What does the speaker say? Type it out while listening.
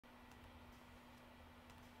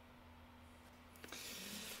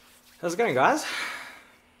How's it going, guys?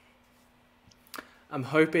 I'm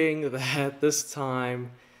hoping that this time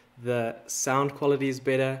the sound quality is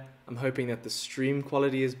better. I'm hoping that the stream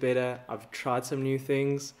quality is better. I've tried some new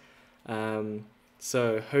things.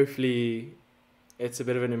 So hopefully it's a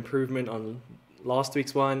bit of an improvement on last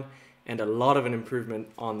week's one and a lot of an improvement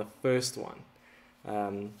on the first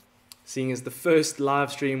one. Seeing as the first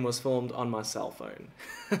live stream was filmed on my cell phone.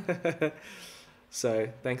 So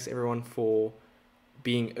thanks everyone for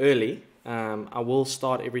being early. I will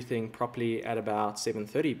start everything properly at about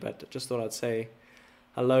 7:30, but just thought I'd say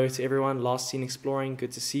hello to everyone. Last Seen Exploring,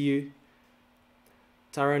 good to see you.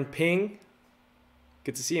 Tyrone Ping,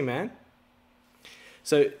 good to see you, man.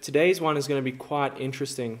 So today's one is going to be quite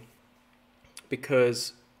interesting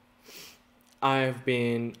because I've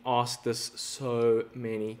been asked this so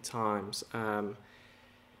many times.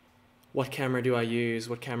 What camera do I use?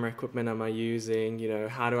 What camera equipment am I using? You know,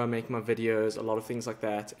 how do I make my videos? A lot of things like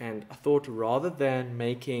that. And I thought rather than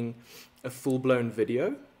making a full-blown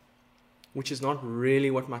video, which is not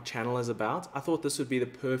really what my channel is about, I thought this would be the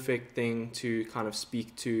perfect thing to kind of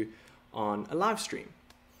speak to on a live stream.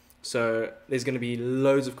 So there's going to be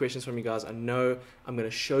loads of questions from you guys. I know I'm going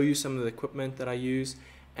to show you some of the equipment that I use,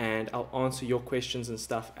 and I'll answer your questions and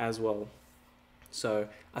stuff as well. So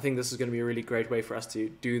I think this is going to be a really great way for us to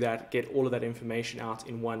do that, get all of that information out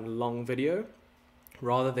in one long video,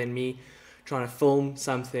 rather than me trying to film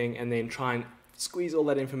something and then try and squeeze all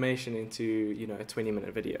that information into, you know, a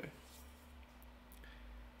 20-minute video.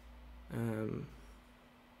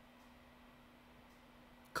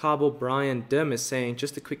 Cabo Brian Dim is saying,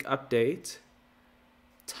 just a quick update,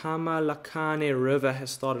 Tamalakane River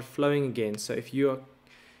has started flowing again. So if you are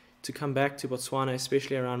to come back to Botswana,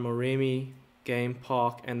 especially around Moremi Game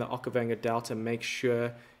Park and the Okavango Delta, make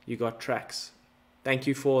sure you got tracks. Thank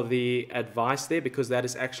you for the advice there, because that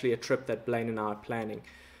is actually a trip that Blaine and I are planning.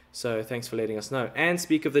 So thanks for letting us know. And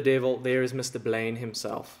speak of the devil, there is Mr. Blaine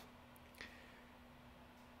himself.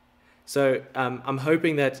 So I'm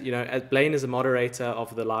hoping that, you know, as Blaine is a moderator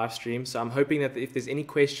of the live stream, so I'm hoping that if there's any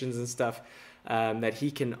questions and stuff that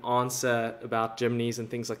he can answer about Jimneys and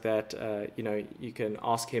things like that, you know, you can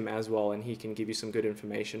ask him as well, and he can give you some good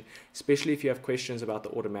information, especially if you have questions about the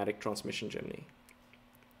automatic transmission Jimny.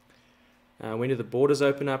 When do the borders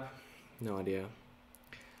open up? No idea.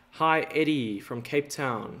 Hi, Eddie from Cape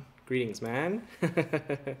Town. Greetings, man.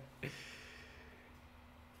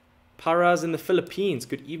 Paras in the Philippines.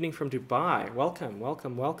 Good evening from Dubai. Welcome,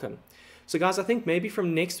 welcome, welcome. So guys, I think maybe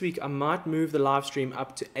from next week I might move the live stream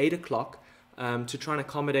up to 8 o'clock. To try and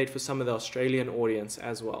accommodate for some of the Australian audience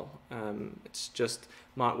as well. It's just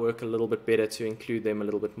might work a little bit better to include them a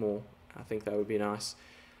little bit more. I think that would be nice.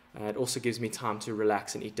 It also gives me time to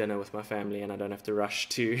relax and eat dinner with my family, and I don't have to rush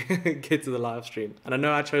to get to the live stream. And I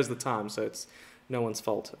know I chose the time, so it's no one's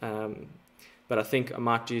fault. But I think I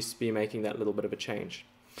might just be making that little bit of a change.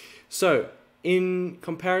 So in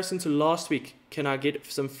comparison to last week, can I get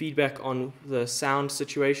some feedback on the sound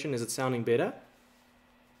situation? Is it sounding better?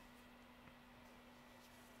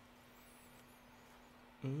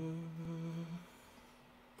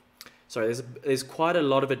 Sorry, there's quite a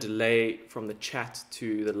lot of a delay from the chat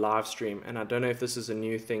to the live stream, and I don't know if this is a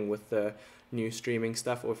new thing with the new streaming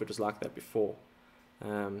stuff or if it was like that before.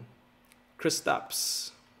 Chris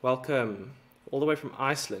Stups, welcome all the way from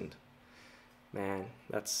Iceland. Man,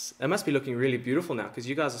 it must be looking really beautiful now, because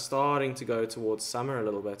you guys are starting to go towards summer a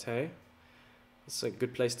little bit, hey? It's a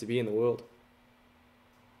good place to be in the world.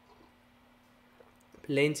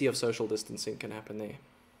 Plenty of social distancing can happen there.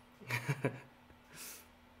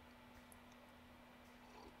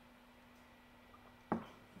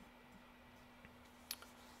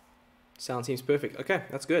 Sound seems perfect. Okay,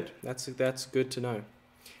 that's good. That's good to know.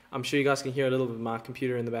 I'm sure you guys can hear a little bit of my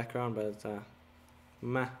computer in the background, but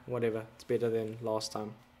whatever. It's better than last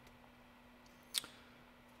time.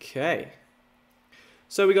 Okay.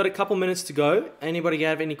 So we got a couple minutes to go. Anybody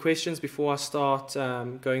have any questions before I start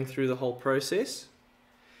going through the whole process?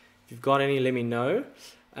 If you've got any, let me know.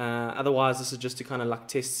 Otherwise, this is just to kind of like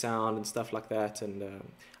test sound and stuff like that. And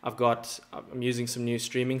I'm using some new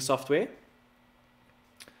streaming software,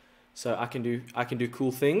 so I can do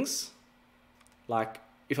cool things. Like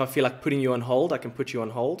if I feel like putting you on hold, I can put you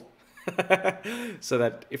on hold, so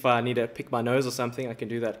that if I need to pick my nose or something, I can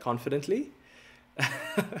do that confidently.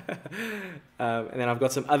 And then I've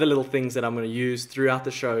got some other little things that I'm going to use throughout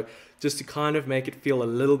the show, just to kind of make it feel a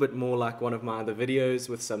little bit more like one of my other videos,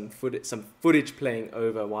 with some footage playing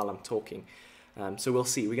over while I'm talking. So we'll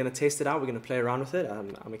see. We're going to test it out. We're going to play around with it.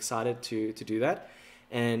 I'm excited to do that.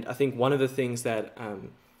 And I think one of the things that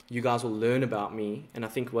you guys will learn about me, and I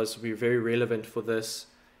think will be very relevant for this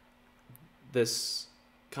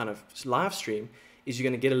kind of live stream is you're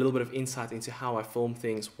going to get a little bit of insight into how I film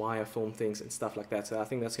things, why I film things, and stuff like that. So I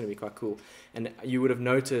think that's going to be quite cool. And you would have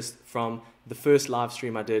noticed from the first live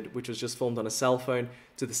stream I did, which was just filmed on a cell phone,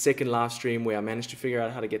 to the second live stream where I managed to figure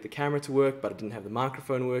out how to get the camera to work, but I didn't have the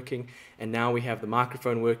microphone working. And now we have the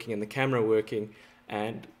microphone working and the camera working.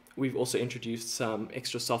 And we've also introduced some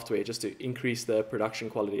extra software just to increase the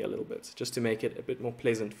production quality a little bit, just to make it a bit more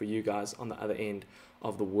pleasant for you guys on the other end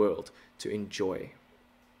of the world to enjoy.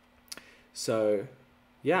 So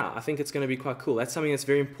yeah, I think it's going to be quite cool. That's something that's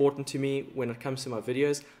very important to me when it comes to my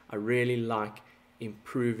videos. I really like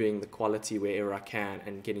improving the quality wherever I can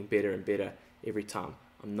and getting better and better every time.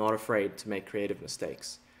 I'm not afraid to make creative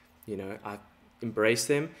mistakes. You know, I embrace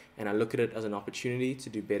them and I look at it as an opportunity to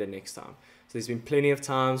do better next time. So there's been plenty of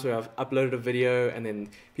times where I've uploaded a video and then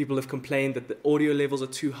people have complained that the audio levels are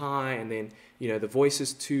too high and then, you know, the voice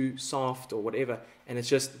is too soft or whatever. And it's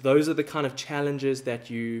just, those are the kind of challenges that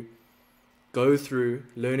you go through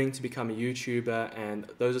learning to become a YouTuber, and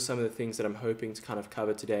those are some of the things that I'm hoping to kind of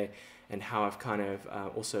cover today, and how I've kind of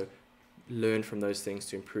also learned from those things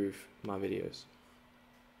to improve my videos.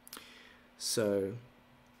 So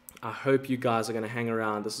I hope you guys are going to hang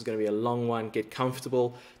around. This is going to be a long one. Get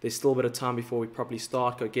comfortable. There's still a bit of time before we properly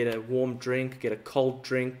start. Go get a warm drink, get a cold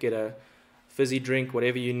drink, get a fizzy drink,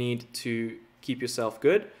 whatever you need to keep yourself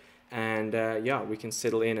good. And yeah, we can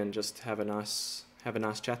settle in and just have a nice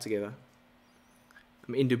chat together.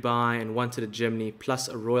 I'm in Dubai and wanted a Jimny plus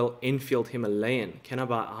a Royal Enfield Himalayan. Can I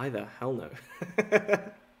buy either? Hell no.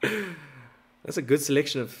 That's a good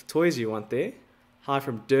selection of toys you want there. Hi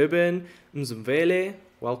from Durban, Mzumvele,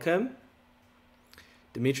 welcome.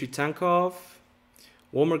 Dmitry Tankov,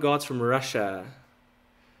 warm regards from Russia.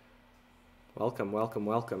 Welcome, welcome,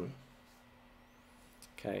 welcome.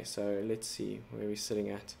 Okay, so let's see where we're sitting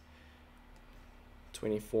at.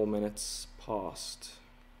 24 minutes past.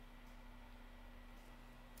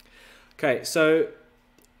 Okay, so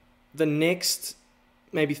the next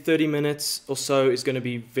maybe 30 minutes or so is going to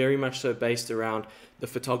be very much so based around the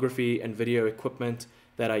photography and video equipment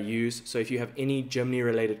that I use. So if you have any Jimny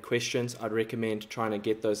related questions, I'd recommend trying to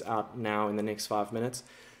get those out now in the next 5 minutes,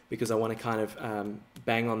 because I want to kind of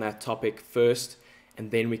bang on that topic first,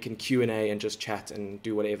 and then we can Q&A and just chat and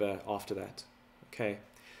do whatever after that. Okay.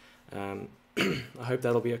 I hope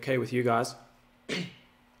that'll be okay with you guys. I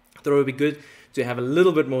thought it would be good to have a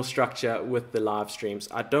little bit more structure with the live streams.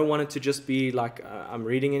 I don't want it to just be like I'm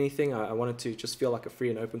reading anything. I want it to just feel like a free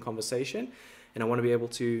and open conversation, and I want to be able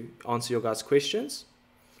to answer your guys' questions.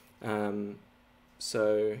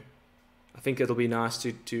 So I think it'll be nice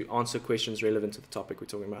to answer questions relevant to the topic we're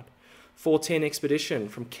talking about. 410 Expedition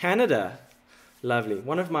from Canada. Lovely.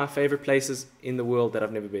 One of my favorite places in the world that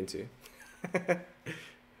I've never been to.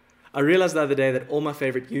 I realized the other day that all my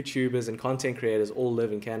favorite YouTubers and content creators all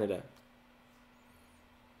live in Canada.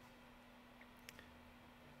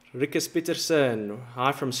 Rikus Peterson,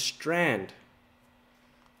 hi from Strand.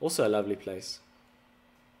 Also a lovely place.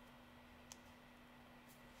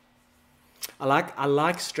 I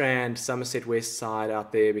like Strand, Somerset West Side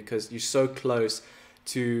out there, because you're so close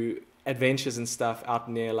to adventures and stuff out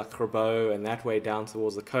near like Grabo and that way down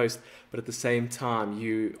towards the coast, but at the same time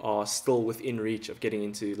you are still within reach of getting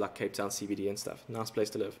into like Cape Town CBD and stuff. Nice place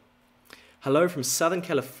to live. Hello from Southern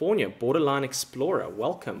California, Borderline Explorer.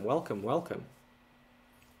 Welcome, welcome, welcome.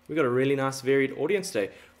 We got a really nice varied audience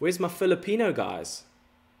today. Where's my Filipino guys?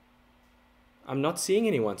 I'm not seeing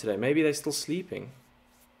anyone today. Maybe they're still sleeping.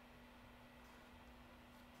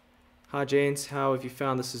 Hi gents, how have you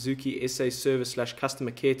found the Suzuki SA service /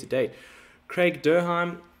 customer care to date? Craig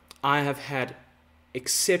Durheim, I have had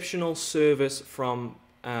exceptional service from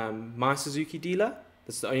my Suzuki dealer.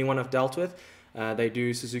 That's the only one I've dealt with. They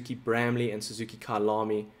do Suzuki Bramley and Suzuki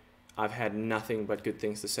Kailami. I've had nothing but good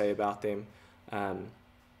things to say about them.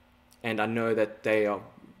 And I know that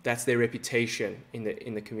that's their reputation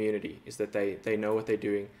in the community, is that they know what they're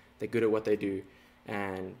doing, they're good at what they do,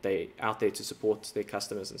 and they out there to support their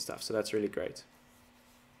customers and stuff. So that's really great.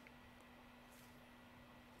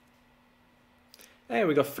 Hey,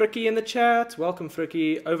 we got Frikkie in the chat. Welcome,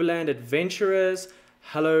 Frikkie. Overland Adventurers.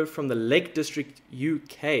 Hello from the Lake District,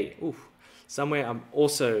 UK. Ooh, somewhere I'm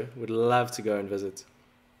also would love to go and visit.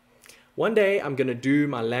 One day I'm going to do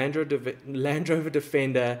my Land Rover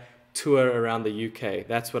Defender tour around the UK.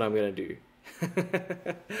 That's what I'm going to do.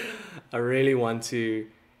 I really want to.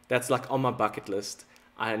 That's like on my bucket list.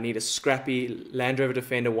 I need a scrappy Land Rover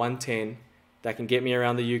Defender 110 that can get me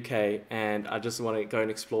around the UK, and I just want to go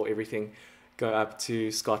and explore everything. Go up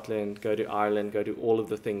to Scotland, go to Ireland, go do all of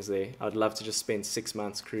the things there. I'd love to just spend 6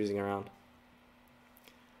 months cruising around.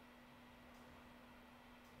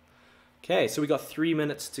 Okay, so we got 3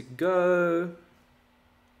 minutes to go.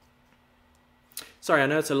 Sorry, I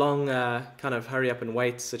know it's a long kind of hurry up and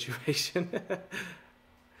wait situation.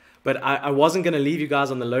 But I wasn't going to leave you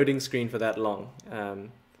guys on the loading screen for that long.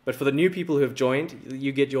 But for the new people who have joined,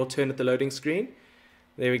 you get your turn at the loading screen.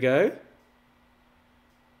 There we go.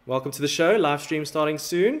 Welcome to the show. Live stream starting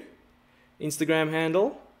soon. Instagram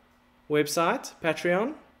handle, website,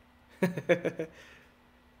 Patreon.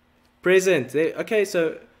 Present. Okay,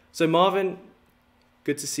 so Marvin,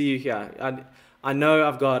 good to see you here. I know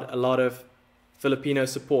I've got a lot of Filipino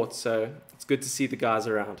support, so it's good to see the guys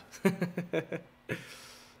around.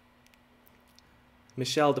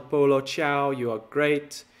 Michelle De Polo, ciao, you are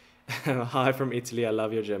great. Hi from Italy, I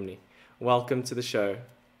love your Germany. Welcome to the show.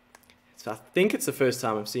 I think it's the first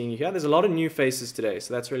time I'm seeing you here. There's a lot of new faces today,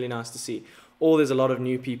 so that's really nice to see. Or there's a lot of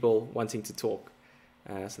new people wanting to talk,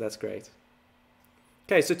 so that's great.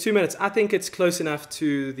 Okay, so 2 minutes. I think it's close enough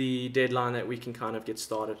to the deadline that we can kind of get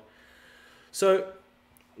started. So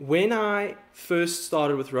when I first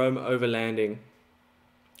started with Rome Overlanding,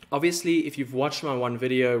 obviously if you've watched my one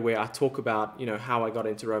video where I talk about, you know, how I got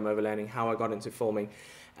into Rome Overlanding, how I got into filming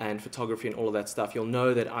and photography and all of that stuff, you'll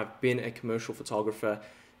know that I've been a commercial photographer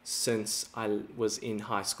since I was in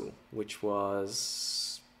high school, which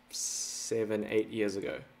was 7-8 years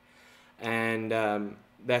ago. And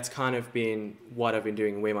that's kind of been what I've been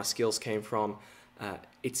doing, where my skills came from.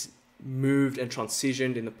 It's moved and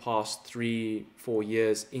transitioned in the past 3-4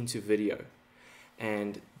 years into video.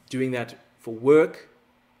 And doing that for work,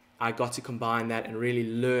 I got to combine that and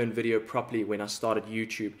really learn video properly when I started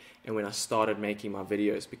YouTube and when I started making my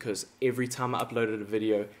videos, because every time I uploaded a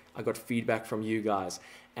video, I got feedback from you guys.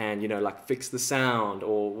 And, you know, like, fix the sound,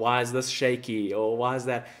 or why is this shaky, or why is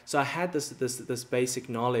that? So I had this basic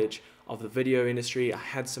knowledge of the video industry. I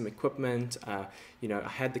had some equipment, you know, I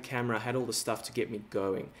had the camera, I had all the stuff to get me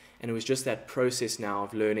going. And it was just that process now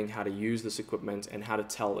of learning how to use this equipment and how to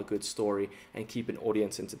tell a good story and keep an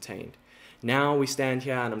audience entertained. Now we stand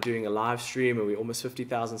here and I'm doing a live stream and we're almost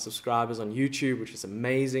 50,000 subscribers on YouTube, which is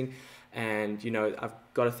amazing. And, you know, I've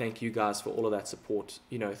got to thank you guys for all of that support,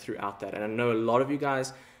 you know, throughout that. And I know a lot of you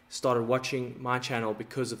guys started watching my channel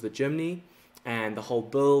because of the Jimny and the whole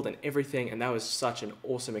build and everything. And that was such an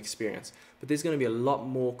awesome experience. But there's going to be a lot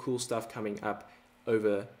more cool stuff coming up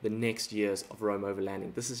over the next years of Rome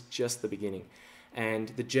Overlanding. This is just the beginning. And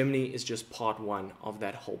the Jimny is just part one of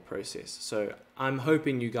that whole process. So I'm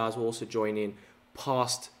hoping you guys will also join in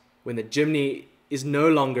past when the Jimny is no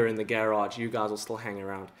longer in the garage. You guys will still hang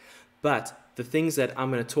around. But the things that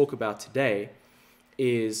I'm going to talk about today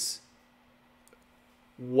is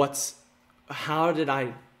how did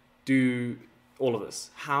I do all of this?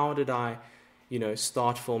 How did I, you know,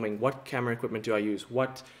 start filming? What camera equipment do I use?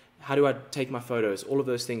 How do I take my photos? All of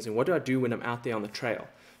those things. And what do I do when I'm out there on the trail?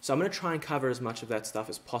 So I'm going to try and cover as much of that stuff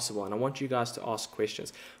as possible. And I want you guys to ask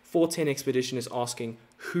questions. 410 Expedition is asking,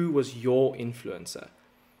 who was your influencer?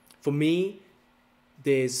 For me,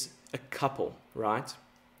 there's a couple, right?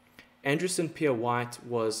 Anderson Pierre White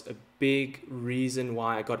was a big reason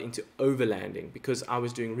why I got into overlanding, because I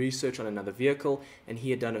was doing research on another vehicle and he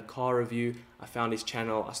had done a car review. I found his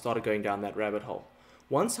channel. I started going down that rabbit hole.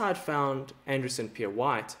 Once I had found Anderson Pierre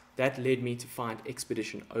White, that led me to find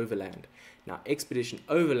Expedition Overland. Now, Expedition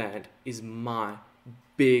Overland is my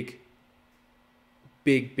big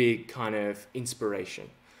kind of inspiration.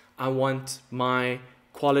 I want my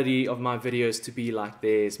quality of my videos to be like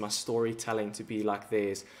theirs, my storytelling to be like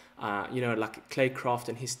theirs. You know, like Claycraft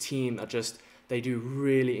and his team are just, they do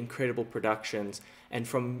really incredible productions. And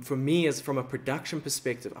from me, as from a production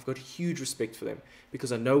perspective, I've got huge respect for them,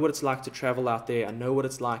 because I know what it's like to travel out there. I know what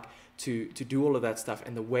it's like to do all of that stuff,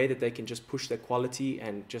 and the way that they can just push their quality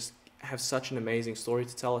and just have such an amazing story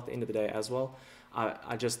to tell at the end of the day as well. I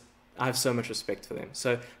have so much respect for them.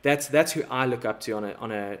 So that's who I look up to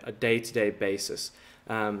on a day-to-day basis.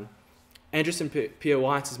 Anderson Pierre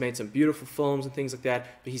White has made some beautiful films and things like that,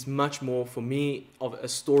 but he's much more, for me, of a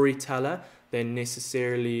storyteller than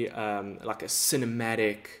necessarily like a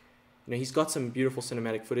cinematic. You know, he's got some beautiful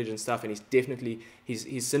cinematic footage and stuff, and he's definitely, his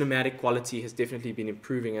cinematic quality has definitely been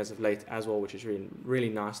improving as of late as well, which is really, really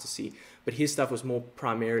nice to see. But his stuff was more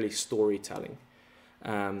primarily storytelling.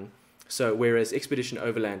 So whereas Expedition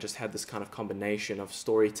Overland just had this kind of combination of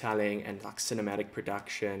storytelling and like cinematic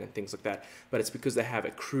production and things like that. But it's because they have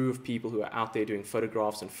a crew of people who are out there doing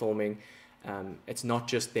photographs and filming. It's not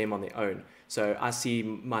just them on their own. So I see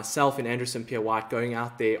myself and Anderson Pierre White going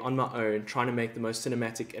out there on my own, trying to make the most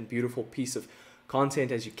cinematic and beautiful piece of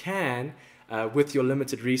content as you can, with your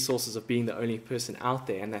limited resources of being the only person out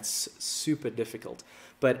there. And that's super difficult.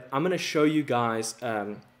 But I'm going to show you guys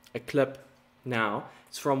a clip now.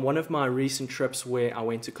 It's from one of my recent trips where I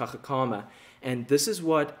went to Kakakama, and this is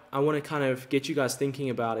what I want to kind of get you guys thinking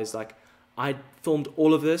about is like, I filmed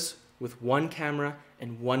all of this with one camera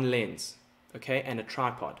and one lens, okay, and a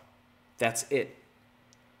tripod. That's it.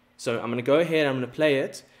 So I'm going to go ahead, I'm going to play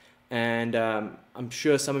it, and I'm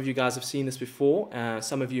sure some of you guys have seen this before,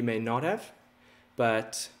 some of you may not have,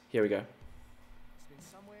 but here we go. It's been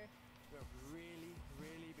somewhere where I've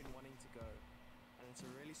really been wanting to go, and it's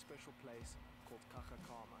a really special place called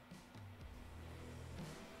Kakakama.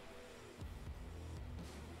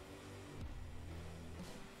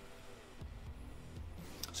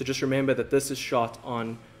 So just remember that this is shot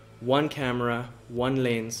on one camera, one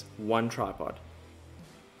lens, one tripod.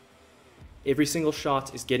 Every single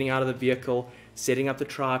shot is getting out of the vehicle, setting up the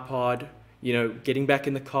tripod, you know, getting back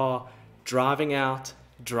in the car, driving out,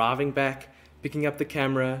 driving back, picking up the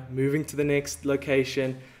camera, moving to the next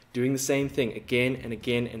location, doing the same thing again and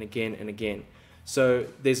again and again and again. So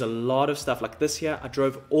there's a lot of stuff like this here. I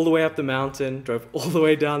drove all the way up the mountain, drove all the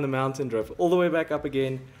way down the mountain, drove all the way back up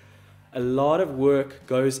again. A lot of work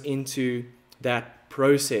goes into that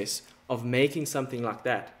process of making something like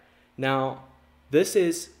that. Now, there's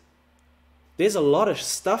a lot of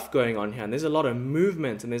stuff going on here, and there's a lot of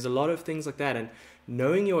movement, and there's a lot of things like that, and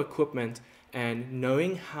knowing your equipment and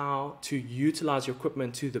knowing how to utilize your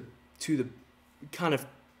equipment to the kind of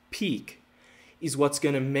peak is what's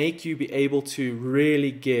going to make you be able to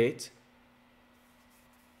really get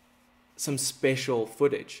some special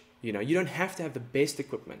footage. You know, you don't have to have the best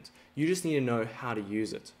equipment. You just need to know how to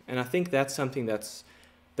use it. And I think that's something that's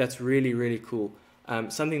really cool.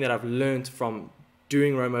 Something that I've learned from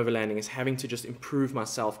doing roam overlanding is having to just improve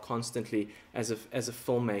myself constantly as a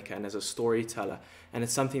filmmaker and as a storyteller. And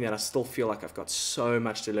it's something that I still feel like I've got so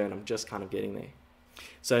much to learn. I'm just kind of getting there.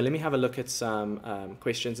 So let me have a look at some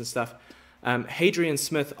questions and stuff. Hadrian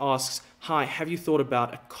Smith asks, hi, have you thought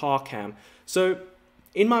about a car cam? So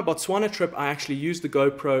in my Botswana trip, I actually used the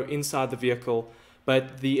GoPro inside the vehicle,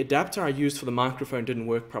 but the adapter I used for the microphone didn't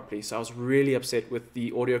work properly. So I was really upset with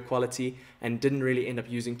the audio quality and didn't really end up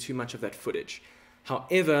using too much of that footage.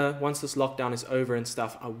 However, once this lockdown is over and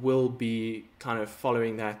stuff, I will be kind of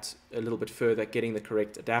following that a little bit further, getting the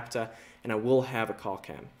correct adapter, and I will have a car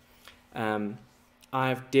cam.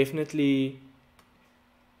 I've definitely...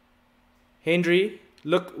 Henry,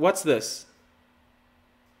 look, what's this?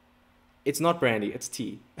 It's not brandy, it's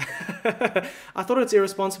tea. I thought it's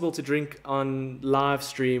irresponsible to drink on live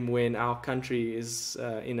stream when our country is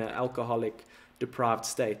in an alcoholic deprived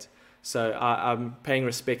state. So I'm paying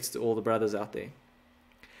respects to all the brothers out there.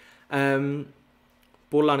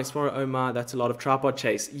 Borderline Explorer, Omar, that's a lot of tripod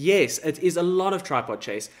chase. Yes, it is a lot of tripod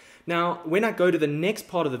chase. Now, when I go to the next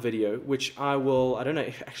part of the video, which I don't know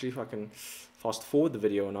if I can fast forward the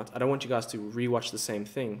video or not. I don't want you guys to rewatch the same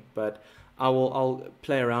thing, but I'll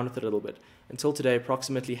play around with it a little bit. Until today,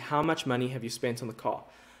 approximately how much money have you spent on the car?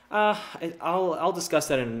 I'll discuss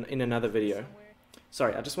that in another video.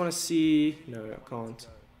 Sorry, I just want to see... No, I can't.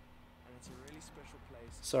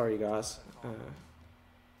 Sorry, guys.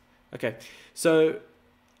 Okay, so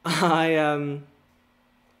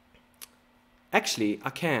actually, I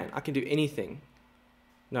can do anything.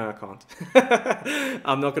 No, I can't.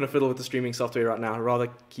 I'm not going to fiddle with the streaming software right now. I'd rather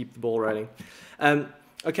keep the ball rolling.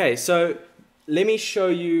 Okay, so let me show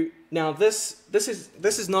you. Now, this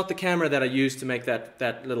is not the camera that I used to make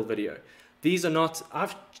that little video. These are not.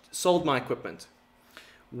 I've sold my equipment.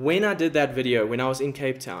 When I did that video, when I was in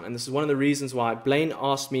Cape Town, and this is one of the reasons why Blaine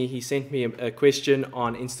asked me, he sent me a question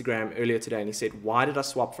on Instagram earlier today, and he said, why did I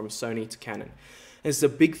swap from Sony to Canon? And it's a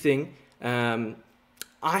big thing.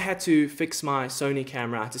 I had to fix my Sony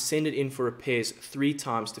camera. I had to send it in for repairs 3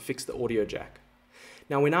 times to fix the audio jack.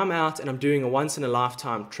 Now, when I'm out and I'm doing a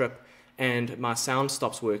once-in-a-lifetime trip and my sound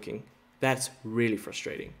stops working, that's really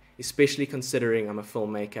frustrating, especially considering I'm a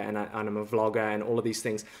filmmaker and I'm a vlogger and all of these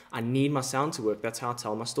things. I need my sound to work. That's how I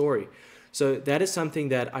tell my story. So that is something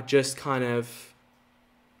that I just couldn't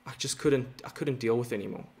deal with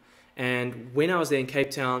anymore. And when I was there in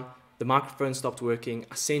Cape Town, the microphone stopped working.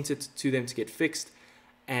 I sent it to them to get fixed,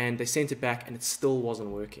 and they sent it back and it still wasn't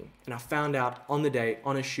working. And I found out on the day,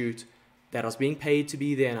 on a shoot, that I was being paid to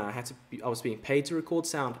be there, and I was being paid to record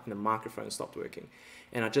sound, and the microphone stopped working.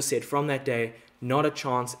 And I just said, from that day, not a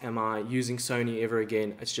chance am I using Sony ever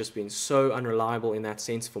again. It's just been so unreliable in that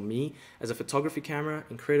sense for me. As a photography camera,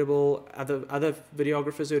 incredible. Other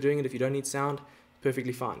videographers who are doing it, if you don't need sound,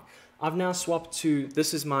 perfectly fine. I've now swapped to,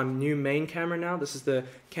 this is my new main camera now. This is the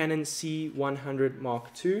Canon C100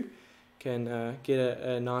 Mark II. Can get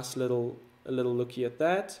a nice little looky at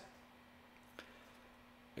that.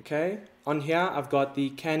 Okay, on here I've got the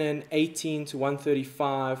Canon 18 to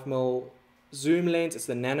 135mm zoom lens. It's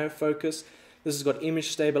the nano focus. This has got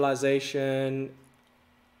image stabilization.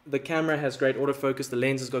 The camera has great autofocus. The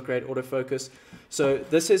lens has got great autofocus. So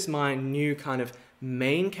this is my new kind of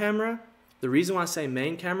main camera. The reason why I say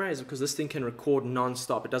main camera is because this thing can record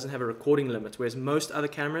non-stop. It doesn't have a recording limit, whereas most other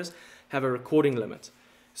cameras have a recording limit.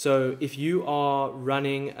 So if you are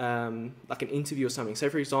running like an interview or something, say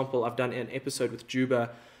for example, I've done an episode with Juba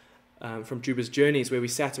from Juba's Journeys where we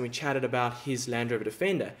sat and we chatted about his Land Rover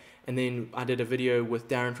Defender. And then I did a video with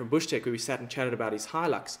Darren from Bush Tech where we sat and chatted about his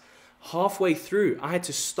Hilux. Halfway through, I had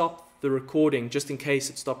to stop the recording just in case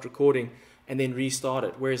it stopped recording and then restart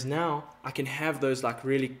it. Whereas now I can have those like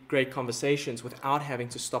really great conversations without having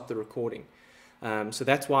to stop the recording. So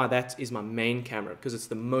that's why that is my main camera, because it's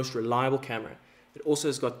the most reliable camera. It also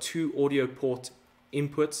has got 2 audio port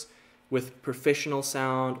inputs with professional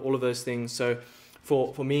sound, all of those things. So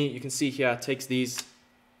for me, you can see here, it takes these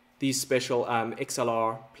special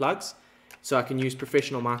XLR plugs. So I can use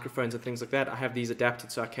professional microphones and things like that. I have these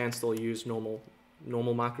adapted so I can still use normal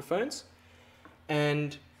microphones.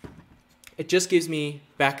 And it just gives me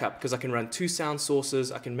backup because I can run 2 sound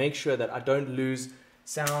sources. I can make sure that I don't lose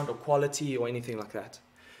sound or quality or anything like that.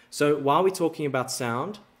 So while we're talking about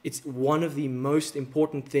sound, it's one of the most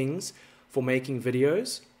important things for making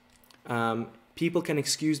videos. People can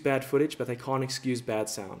excuse bad footage, but they can't excuse bad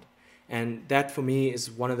sound. And that for me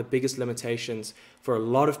is one of the biggest limitations for a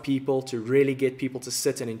lot of people to really get people to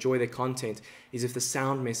sit and enjoy their content, is if the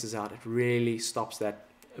sound messes out, it really stops that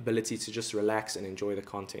ability to just relax and enjoy the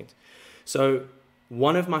content. So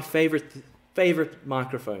one of my favorite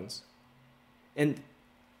microphones, and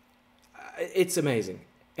it's amazing,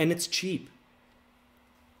 and it's cheap.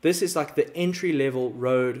 This is like the entry-level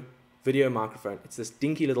Rode video microphone. It's this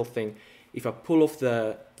dinky little thing. If I pull off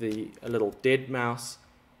a little dead mouse,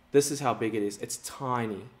 this is how big it is. It's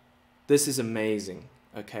tiny. This is amazing,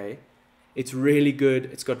 okay? It's really good.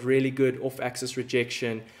 It's got really good off-axis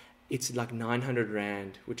rejection. It's like 900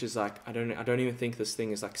 Rand, which is like, I don't even think this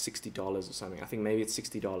thing is like $60 or something. I think maybe it's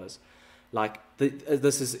 $60. Like,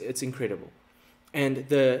 it's incredible. And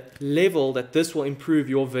the level that this will improve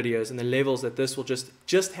your videos and the levels that this will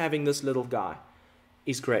just having this little guy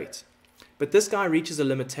is great. But this guy reaches a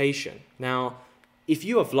limitation. Now, if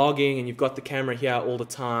you are vlogging and you've got the camera here all the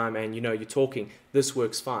time and you're talking, this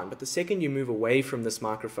works fine. But the second you move away from this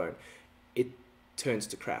microphone, it turns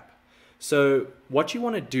to crap. So what you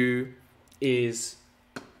want to do is,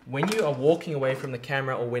 when you are walking away from the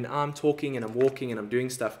camera, or when I'm talking and I'm walking and I'm doing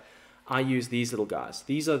stuff, I use these little guys.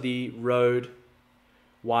 These are the Rode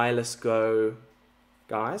Wireless Go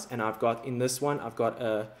guys, and I've got in this one, I've got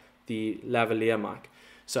the lavalier mic.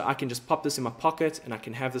 So I can just pop this in my pocket and I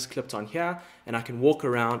can have this clipped on here and I can walk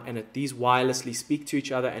around and these wirelessly speak to each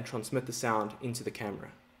other and transmit the sound into the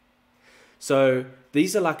camera. So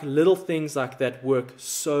these are like little things like that work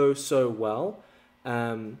so well,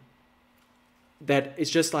 that it's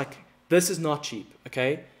just like, this is not cheap,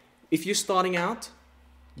 okay? If you're starting out,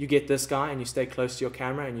 you get this guy and you stay close to your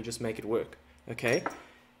camera and you just make it work, okay?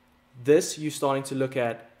 This, you're starting to look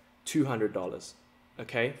at $200,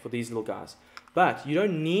 okay, for these little guys. But you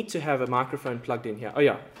don't need to have a microphone plugged in here. Oh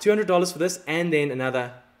yeah, $200 for this, and then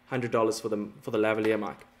another $100 for the lavalier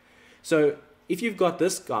mic. So if you've got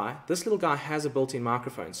this guy, this little guy has a built-in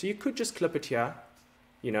microphone. So you could just clip it here,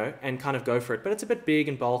 and kind of go for it. But it's a bit big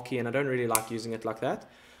and bulky, and I don't really like using it like that.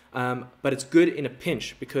 But it's good in a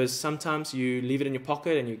pinch, because sometimes you leave it in your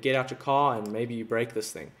pocket and you get out your car and maybe you break this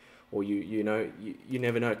thing, or you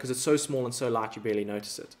never know, because it's so small and so light you barely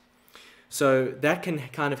notice it. So that can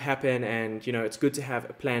kind of happen, and it's good to have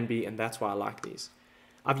a plan B, and that's why I like these.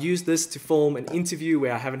 I've used this to film an interview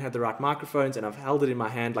where I haven't had the right microphones, and I've held it in my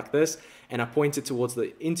hand like this, and I pointed towards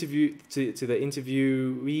the interview to the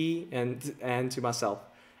interviewee and to myself,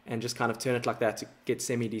 and just kind of turn it like that to get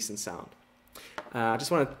semi-decent sound. I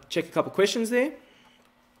just want to check a couple questions there.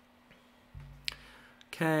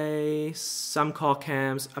 Okay, some car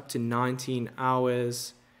cams up to 19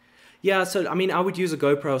 hours. Yeah, so I mean, I would use a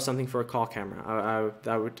GoPro or something for a car camera.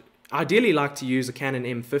 I would ideally like to use a Canon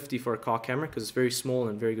M50 for a car camera because it's very small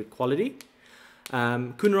and very good quality.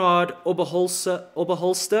 Kunrad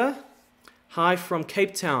Oberholster, hi from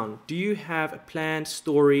Cape Town. Do you have a planned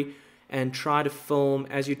story and try to film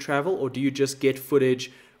as you travel, or do you just get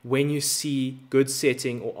footage when you see good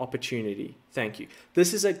setting or opportunity? Thank you.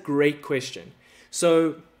 This is a great question.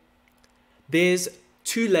 So there's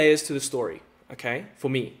 2 layers to the story, okay, for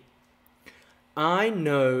me. I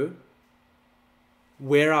know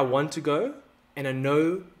where I want to go, and I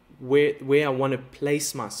know where I want to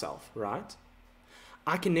place myself, right?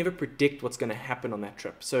 I can never predict what's going to happen on that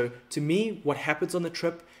trip. So to me, what happens on the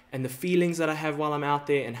trip and the feelings that I have while I'm out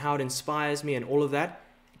there and how it inspires me and all of that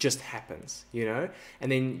just happens, you know.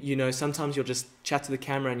 And then, you know, sometimes you'll just chat to the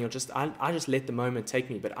camera and I just let the moment take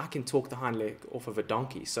me, but I can talk the hind leg off of a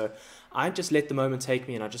donkey. So I just let the moment take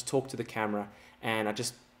me and I just talk to the camera and I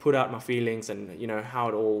just put out my feelings and, you know, how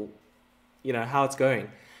it all, you know, how it's going.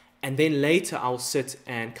 And then later I'll sit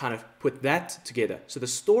and kind of put that together. So the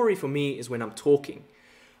story for me is when I'm talking,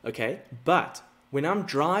 okay? But when I'm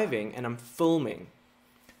driving and I'm filming,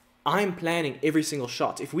 I'm planning every single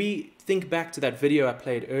shot. If we think back to that video I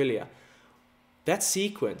played earlier, that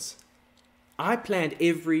sequence, I planned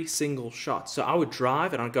every single shot. So I would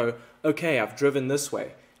drive and I'd go, okay, I've driven this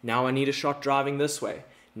way. Now I need a shot driving this way.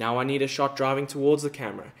 Now I need a shot driving towards the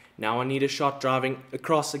camera. Now I need a shot driving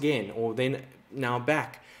across again, or then now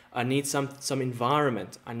back. I need some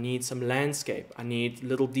environment. I need some landscape. I need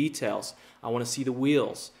little details. I want to see the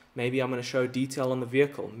wheels. Maybe I'm going to show detail on the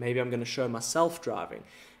vehicle. Maybe I'm going to show myself driving.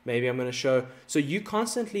 Maybe I'm going to show, so you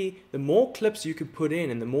constantly, the more clips you can put in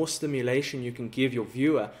and the more stimulation you can give your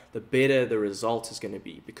viewer, the better the result is going to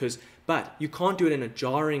be. But you can't do it in a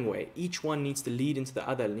jarring way. Each one needs to lead into the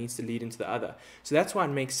other, needs to lead into the other. So that's why it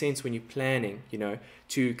makes sense when you're planning, you know,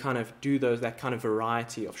 to kind of do that kind of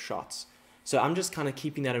variety of shots. So I'm just kind of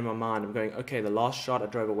keeping that in my mind. I'm going, okay, the last shot I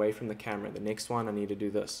drove away from the camera. The next one I need to do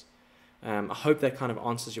this. I hope that kind of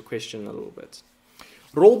answers your question a little bit.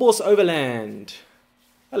 Rolbos Overland.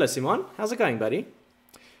 Hello, Simon. How's it going, buddy?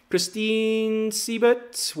 Christine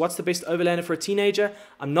Siebert, what's the best overlander for a teenager?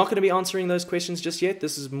 I'm not going to be answering those questions just yet.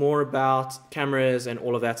 This is more about cameras and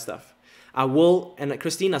all of that stuff. I will, and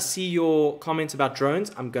Christine, I see your comments about drones.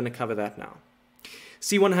 I'm going to cover that now.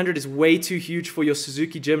 C100 is way too huge for your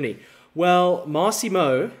Suzuki Jimny. Well,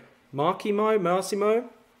 Massimo, all I'm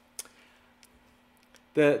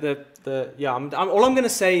going to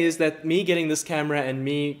say is that me getting this camera and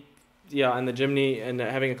me, and the Jimny and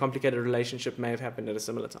having a complicated relationship may have happened at a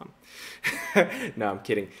similar time. No, I'm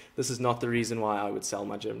kidding. This is not the reason why I would sell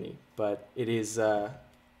my Jimny, but it is,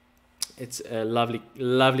 it's a lovely,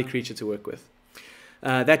 lovely creature to work with.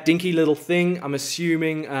 That dinky little thing, I'm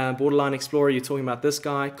assuming Borderline Explorer, you're talking about this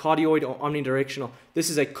guy, cardioid or omnidirectional. This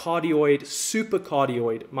is a cardioid, super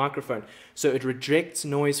cardioid microphone. So it rejects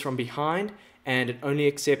noise from behind and it only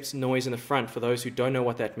accepts noise in the front for those who don't know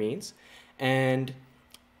what that means. And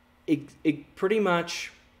it pretty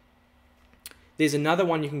much, there's another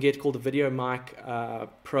one you can get called the Video Mic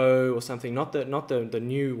Pro or something, not the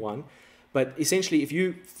new one. But essentially, if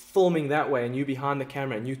you're filming that way and you're behind the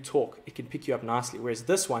camera and you talk, it can pick you up nicely. Whereas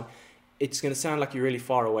this one, it's going to sound like you're really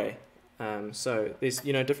far away. So there's,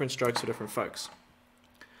 you know, different strokes for different folks.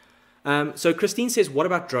 So Christine says, what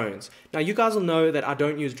about drones? Now, you guys will know that I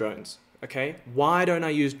don't use drones. Okay, why don't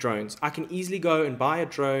I use drones? I can easily go and buy a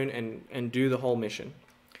drone and do the whole mission.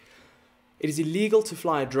 It is illegal to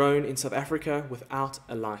fly a drone in South Africa without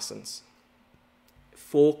a license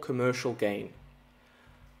for commercial gain.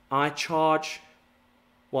 I charge,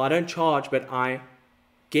 well, I don't charge, but I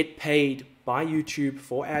get paid by YouTube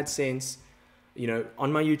for AdSense, you know,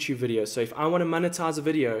 on my YouTube videos. So if I want to monetize a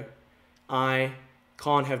video, I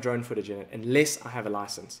can't have drone footage in it unless I have a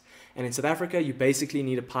license. And in South Africa, you basically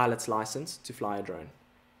need a pilot's license to fly a drone.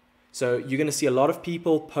 So you're going to see a lot of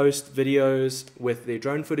people post videos with their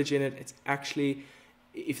drone footage in it. It's actually,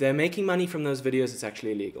 if they're making money from those videos, it's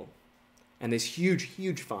actually illegal. And there's huge,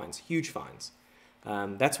 huge fines, huge fines.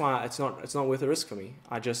 That's why it's not worth the risk for me.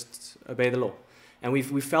 I just obey the law. And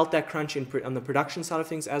we've felt that crunch on the production side of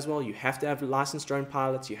things as well. You have to have licensed drone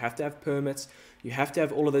pilots. You have to have permits. You have to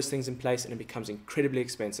have all of those things in place, and it becomes incredibly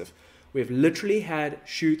expensive. We've literally had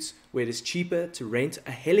shoots where it is cheaper to rent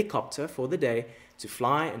a helicopter for the day to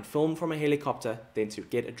fly and film from a helicopter than to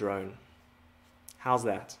get a drone. How's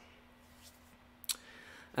that?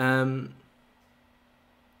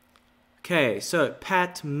 Okay, so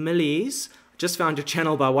Pat Millies, just found your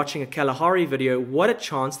channel by watching a Kalahari video. What a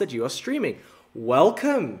chance that you are streaming.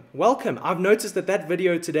 Welcome, welcome. I've noticed that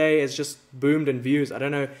video today has just boomed in views. I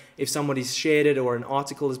don't know if somebody's shared it or an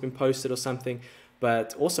article has been posted or something,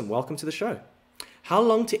 but awesome. Welcome to the show. How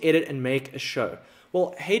long to edit and make a show?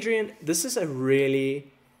 Well, Hadrian, this is a really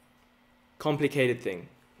complicated thing.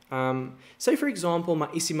 Say, for example, my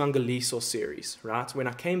Isimangaliso series, right? When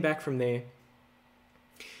I came back from there,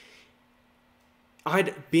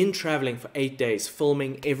 I'd been traveling for 8 days,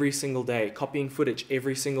 filming every single day, copying footage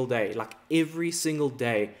every single day. Like, every single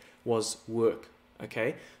day was work,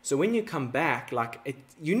 okay? So when you come back,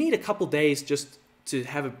 you need a couple days just to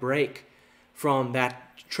have a break from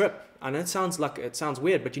that trip. I know it sounds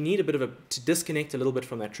weird, but you need a bit to disconnect a little bit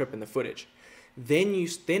from that trip and the footage. Then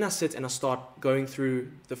I sit and I start going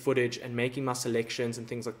through the footage and making my selections and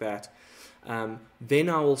things like that. Then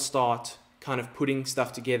I will start kind of putting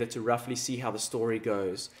stuff together to roughly see how the story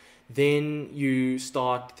goes. Then you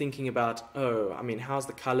start thinking about, oh, I mean, how's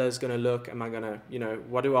the colors going to look? Am I going to, you know,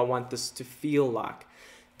 what do I want this to feel like?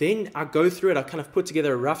 Then I go through it, I kind of put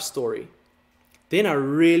together a rough story. Then I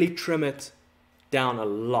really trim it down a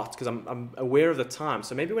lot because I'm aware of the time.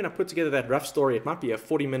 So maybe when I put together that rough story, it might be a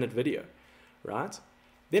 40-minute video, right?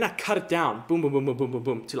 Then I cut it down, boom, boom, boom, boom, boom, boom,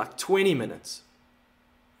 boom, to like 20 minutes.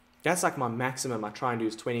 That's like my maximum. I try and do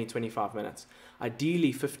is 20, 25 minutes.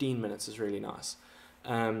 Ideally, 15 minutes is really nice.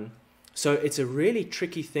 So it's a really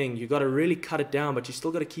tricky thing. You got to really cut it down, but you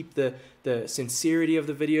still got to keep the sincerity of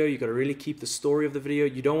the video. You got to really keep the story of the video.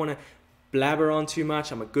 You don't want to blabber on too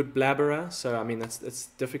much. I'm a good blabberer, so I mean that's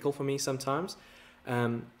difficult for me sometimes.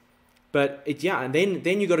 But and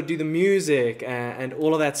then you got to do the music and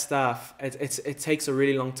all of that stuff. It takes a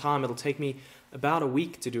really long time. It'll take me about a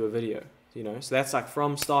week to do a video. You know, so that's like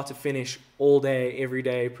from start to finish, all day, every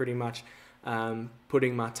day, pretty much.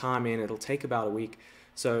 Putting my time in. It'll take about a week.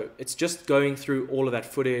 So it's just going through all of that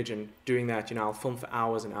footage and doing that. You know, I'll film for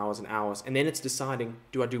hours and hours and hours, and then it's deciding,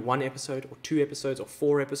 do I do 1 episode or 2 episodes or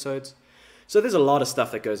 4 episodes? So there's a lot of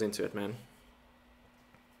stuff that goes into it, man.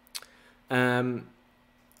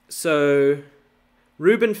 So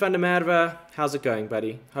Ruben van der Merwe, how's it going,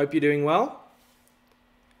 buddy? Hope you're doing well.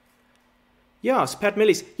 Yes, Pat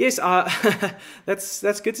Millies. Yes,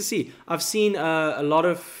 that's good to see. I've seen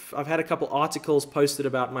I've had a couple articles posted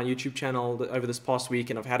about my YouTube channel over this past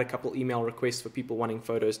week, and I've had a couple email requests for people wanting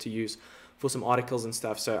photos to use for some articles and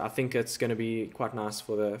stuff. So I think it's going to be quite nice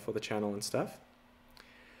for the channel and stuff.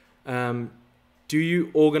 Do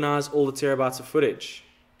you organize all the terabytes of footage?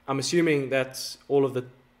 I'm assuming that's all of the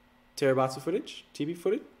terabytes of footage,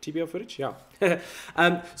 TBR footage, yeah.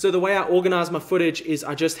 So the way I organize my footage is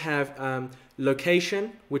I just have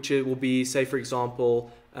location, which it will be, say for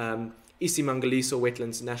example, Isimangaliso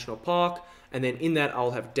Wetlands National Park, and then in that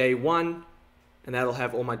I'll have day 1, and that'll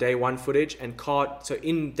have all my day 1 footage, and card. So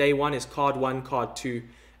in day 1 is card 1, card 2,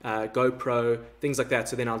 GoPro, things like that.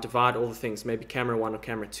 So then I'll divide all the things, maybe camera 1 or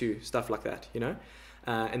camera 2, stuff like that, you know.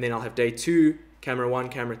 And then I'll have day 2, camera 1,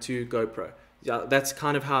 camera 2, GoPro. Yeah, that's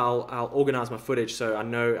kind of how I'll organize my footage, so I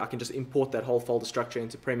know I can just import that whole folder structure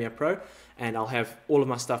into Premiere Pro, and I'll have all of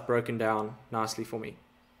my stuff broken down nicely for me.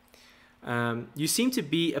 You seem to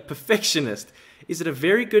be a perfectionist. Is it a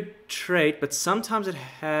very good trait, but sometimes it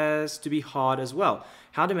has to be hard as well?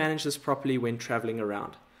 How to manage this properly when traveling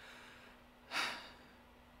around?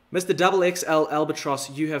 Mr. Double XL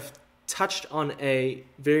Albatross, you have touched on a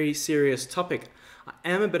very serious topic. I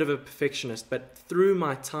am a bit of a perfectionist, but through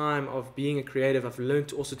my time of being a creative, I've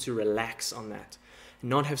learned also to relax on that,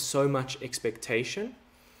 not have so much expectation.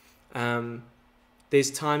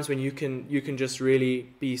 There's times when you can just really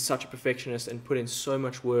be such a perfectionist and put in so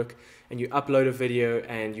much work, and you upload a video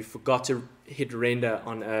and you forgot to hit render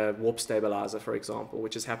on a warp stabilizer, for example,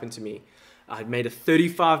 which has happened to me. I made a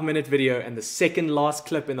 35-minute video, and the second last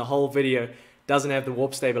clip in the whole video doesn't have the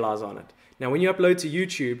warp stabilizer on it. Now, when you upload to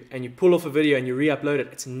YouTube and you pull off a video and you re-upload it,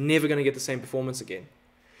 it's never going to get the same performance again.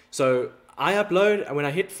 So I upload, and when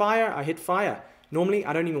I hit fire, I hit fire. Normally,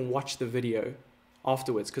 I don't even watch the video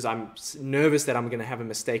afterwards because I'm nervous that I'm going to have a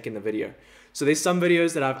mistake in the video. So there's some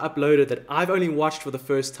videos that I've uploaded that I've only watched for the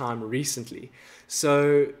first time recently.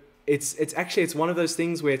 So it's one of those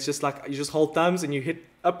things where it's just like you just hold thumbs and you hit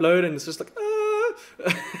upload, and it's just like,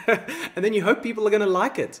 and then you hope people are going to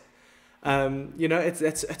like it. You know,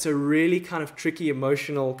 it's a really kind of tricky,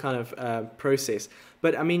 emotional kind of process.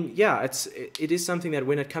 But I mean, yeah, it is something that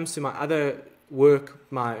when it comes to my other work,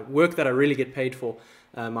 my work that I really get paid for,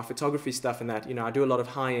 my photography stuff and that, you know, I do a lot of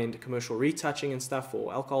high-end commercial retouching and stuff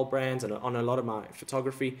for alcohol brands and on a lot of my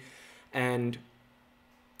photography. And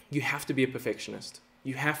you have to be a perfectionist.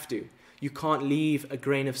 You have to. You can't leave a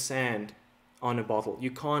grain of sand on a bottle.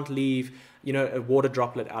 You can't leave, you know, a water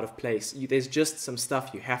droplet out of place. There's just some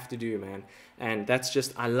stuff you have to do, man. And that's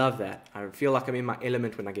just, I love that. I feel like I'm in my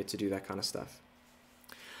element when I get to do that kind of stuff.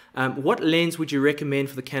 What lens would you recommend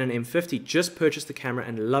for the Canon M50? Just purchased the camera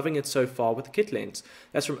and loving it so far with the kit lens.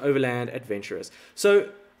 That's from Overland Adventurers. So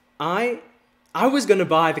I was going to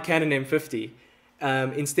buy the Canon M50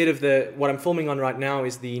 instead of what I'm filming on right now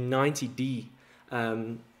is the 90D.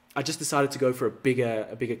 I just decided to go for a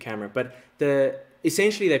bigger camera, but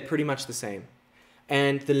essentially they're pretty much the same.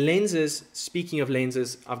 And the lenses, speaking of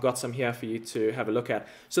lenses, I've got some here for you to have a look at.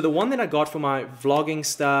 So the one that I got for my vlogging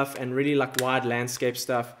stuff and really like wide landscape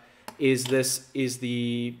stuff is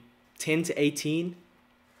the 10-18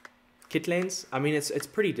 kit lens. I mean, it's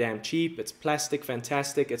pretty damn cheap. It's plastic,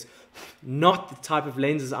 fantastic. It's not the type of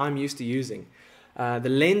lenses I'm used to using. The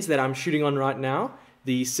lens that I'm shooting on right now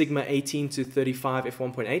the Sigma 18 to 35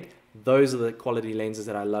 f1.8. Those are the quality lenses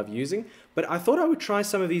that I love using. But I thought I would try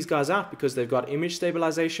some of these guys out because they've got image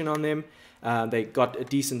stabilization on them. They got a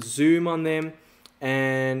decent zoom on them.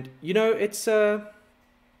 And, you know, it's,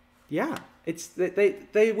 yeah,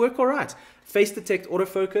 they work all right. Face detect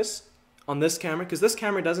autofocus on this camera, because this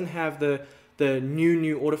camera doesn't have the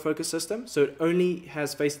new autofocus system. So it only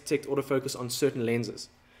has face detect autofocus on certain lenses.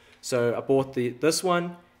 So I bought this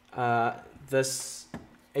one, this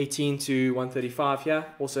 18 to 135 here,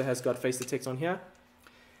 also has got face detect on here.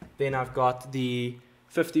 Then I've got the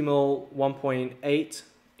 50mm 1.8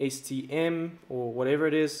 STM or whatever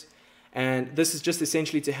it is. And this is just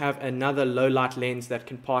essentially to have another low light lens that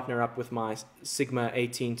can partner up with my Sigma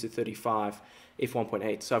 18 to 35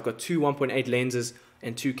 f1.8. So I've got two 1.8 lenses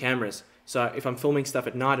and two cameras. So if I'm filming stuff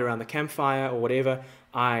at night around the campfire or whatever,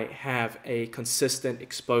 I have a consistent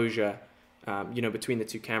exposure, you know, between the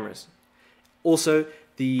two cameras. Also,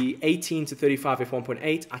 the 18 to 35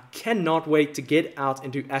 f1.8, I cannot wait to get out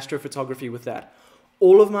and do astrophotography with that.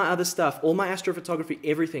 All of my other stuff, all my astrophotography,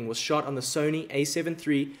 everything was shot on the Sony a7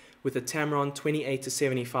 III with a Tamron 28 to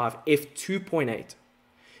 75 f2.8.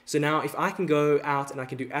 So now if I can go out and I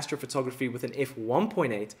can do astrophotography with an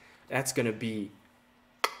f1.8, that's going to be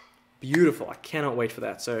beautiful. I cannot wait for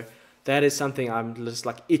that. So that is something I'm just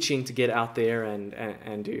like itching to get out there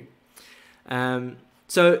and do.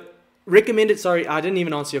 So recommended, sorry, I didn't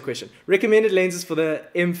even answer your question. Recommended lenses for the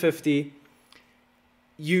M50.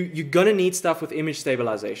 You're going to need stuff with image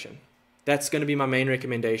stabilization. That's going to be my main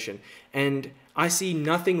recommendation. And I see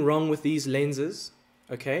nothing wrong with these lenses,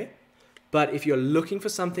 okay? But if you're looking for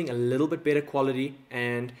something a little bit better quality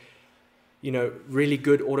and, you know, really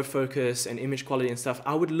good autofocus and image quality and stuff,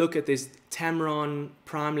 I would look at these Tamron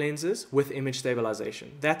prime lenses with image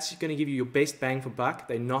stabilization. That's going to give you your best bang for buck.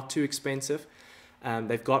 They're not too expensive.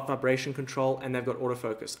 They've got vibration control and they've got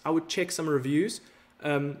autofocus. I would check some reviews.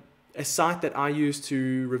 A site that I use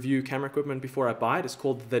to review camera equipment before I buy it is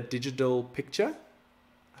called The Digital Picture.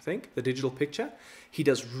 I think The Digital Picture. He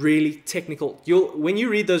does really technical. When you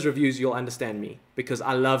read those reviews, you'll understand me because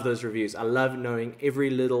I love those reviews. I love knowing every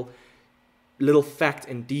little fact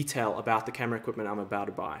and detail about the camera equipment I'm about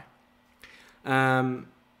to buy.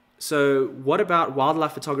 So what about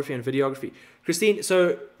wildlife photography and videography? Christine,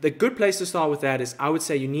 so the good place to start with that is I would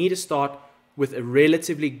say you need to start with a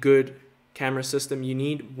relatively good camera system. You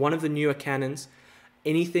need one of the newer Canons,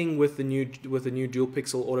 anything with the new dual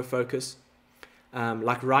pixel autofocus.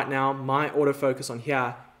 Like right now, my autofocus on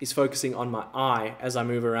here is focusing on my eye as I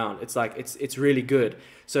move around. It's like it's really good.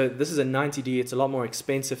 So this is a 90D. It's a lot more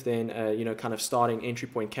expensive than you know, kind of starting entry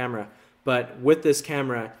point camera. But with this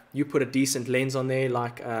camera, you put a decent lens on there.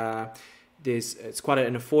 Like it's quite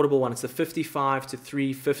an affordable one. It's the 55 to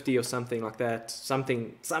 350 or something like that.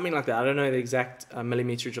 Something like that. I don't know the exact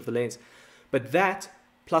millimeterage of the lens. But that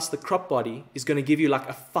plus the crop body is going to give you like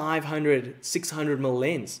a 500, 600 mil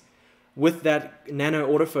lens with that nano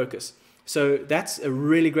autofocus. So that's a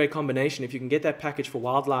really great combination. If you can get that package for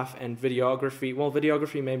wildlife and videography, well,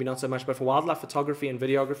 videography maybe not so much, but for wildlife photography and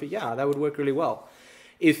videography, yeah, that would work really well.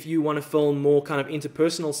 If you want to film more kind of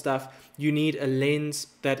interpersonal stuff, you need a lens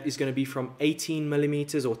that is going to be from 18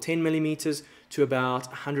 millimeters or 10 millimeters to about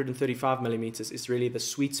 135 millimeters is really the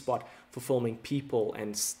sweet spot for filming people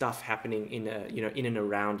and stuff happening in and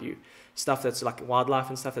around you. Stuff that's like wildlife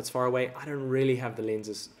and stuff that's far away, I don't really have the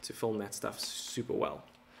lenses to film that stuff super well.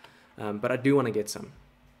 But I do want to get some.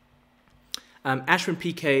 Ashwin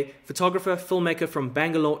PK, photographer, filmmaker from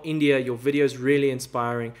Bangalore, India. Your video is really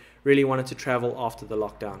inspiring. Really wanted to travel after the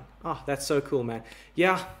lockdown. Oh, that's so cool, man.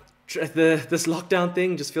 Yeah, this lockdown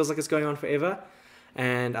thing just feels like it's going on forever.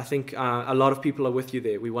 And I think a lot of people are with you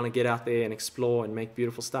there. We want to get out there and explore and make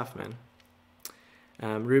beautiful stuff, man.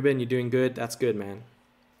 Ruben, you're doing good. That's good, man.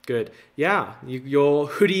 Good. Yeah, your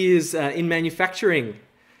hoodie is in manufacturing.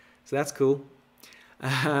 So that's cool.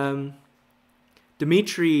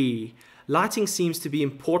 Dimitri, lighting seems to be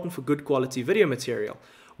important for good quality video material.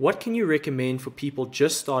 What can you recommend for people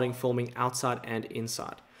just starting filming outside and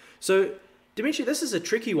inside? So, Dimitri, this is a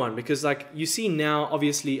tricky one because like you see now,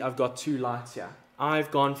 obviously I've got two lights here. I've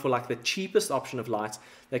gone for like the cheapest option of lights.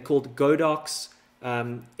 They're called Goodrich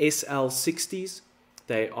SL60s.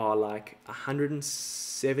 They are like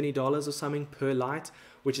 $170 or something per light,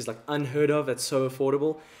 which is like unheard of. It's so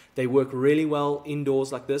affordable. They work really well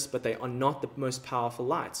indoors like this, but they are not the most powerful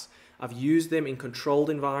lights. I've used them in controlled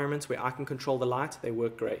environments where I can control the light. They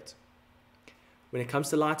work great. When it comes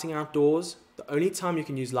to lighting outdoors, the only time you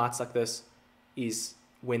can use lights like this is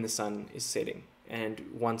when the sun is setting and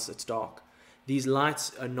once it's dark. These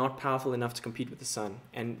lights are not powerful enough to compete with the sun,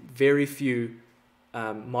 and very few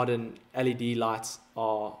modern LED lights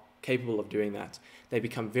are capable of doing that. They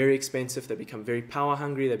become very expensive, they become very power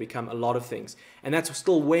hungry, they become a lot of things. And that's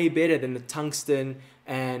still way better than the tungsten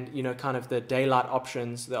and, you know, kind of the daylight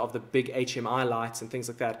options of the big HMI lights and things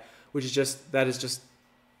like that, which is just, that is just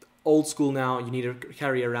old school now. You need to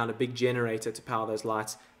carry around a big generator to power those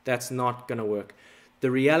lights. That's not going to work.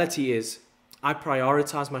 The reality is I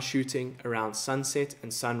prioritize my shooting around sunset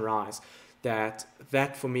and sunrise. That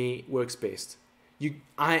for me works best.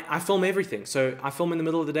 I film everything. So I film in the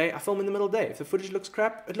middle of the day, I film in the middle of the day. If the footage looks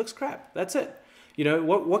crap, it looks crap. That's it. You know,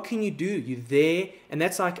 what can you do? You're there. And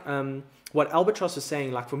that's like what Albatross is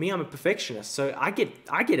saying. Like, for me, I'm a perfectionist. So I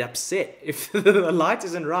get upset if the light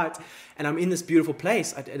isn't right and I'm in this beautiful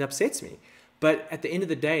place. It upsets me. But at the end of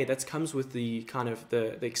the day, that comes with the kind of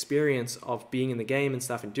the experience of being in the game and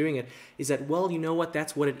stuff and doing it, is that, well, you know what?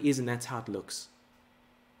 That's what it is and that's how it looks.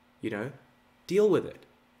 You know, deal with it.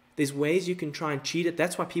 There's ways you can try and cheat it.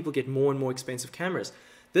 That's why people get more and more expensive cameras.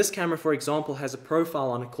 This camera, for example, has a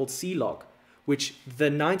profile on it called C-Log, which the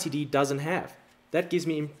 90D doesn't have. That gives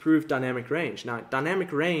me improved dynamic range. Now,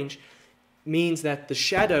 dynamic range means that the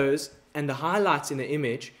shadows and the highlights in the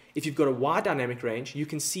image, if you've got a wide dynamic range, you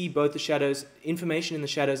can see both the shadows, information in the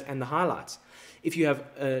shadows and the highlights. If you have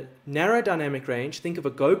a narrow dynamic range, think of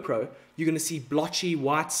a GoPro, you're going to see blotchy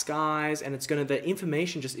white skies and the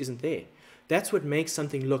information just isn't there. That's what makes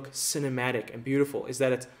something look cinematic and beautiful, is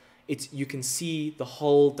that you can see the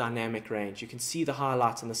whole dynamic range. You can see the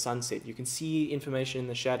highlights and the sunset. You can see information in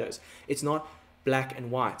the shadows. It's not black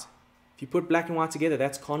and white. If you put black and white together,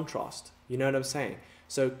 that's contrast. You know what I'm saying?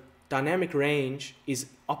 So dynamic range is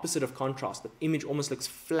opposite of contrast. The image almost looks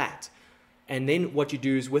flat. And then what you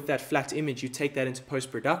do is, with that flat image, you take that into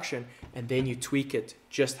post-production and then you tweak it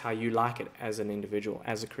just how you like it as an individual,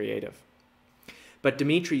 as a creative. But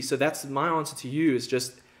Dimitri, so that's my answer to you, is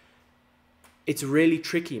just, it's really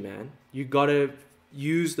tricky, man. You got to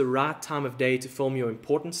use the right time of day to film your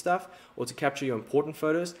important stuff or to capture your important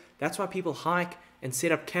photos. That's why people hike and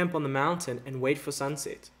set up camp on the mountain and wait for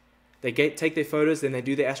sunset. They take their photos, then they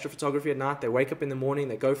do their astrophotography at night. They wake up in the morning,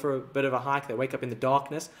 they go for a bit of a hike, they wake up in the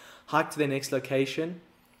darkness, hike to their next location,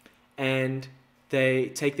 and they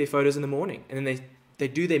take their photos in the morning. And then they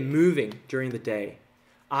do their moving during the day.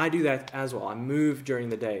 I do that as well. I move during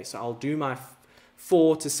the day. So I'll do my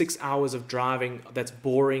 4 to 6 hours of driving that's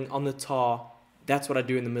boring on the tar. That's what I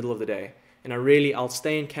do in the middle of the day. And I'll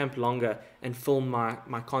stay in camp longer and film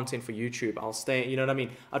my content for YouTube. I'll stay, you know what I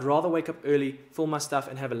mean? I'd rather wake up early, film my stuff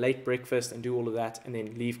and have a late breakfast and do all of that and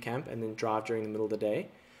then leave camp and then drive during the middle of the day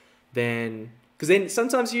than, because then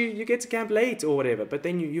sometimes you get to camp late or whatever, but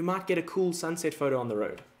then you might get a cool sunset photo on the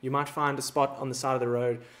road. You might find a spot on the side of the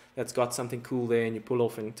road that's got something cool there and you pull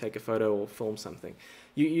off and take a photo or film something.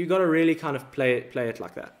 You got to really kind of play it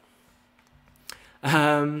like that.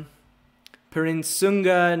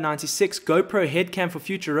 Perinsunga 96, GoPro headcam for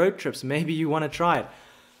future road trips. Maybe you want to try it.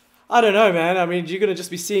 I don't know, man. I mean, you're going to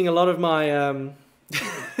just be seeing a lot of my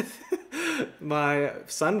my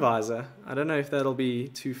sun visor. I don't know if that'll be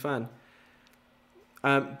too fun.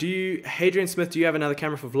 Hadrian Smith, do you have another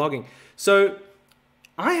camera for vlogging? So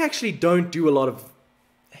I actually don't do a lot of,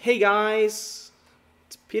 hey guys,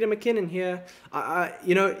 it's Peter McKinnon here.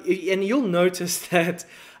 You know, and you'll notice that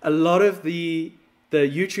a lot of the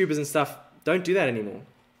YouTubers and stuff don't do that anymore.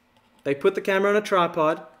 They put the camera on a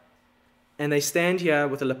tripod and they stand here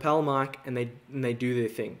with a lapel mic and they do their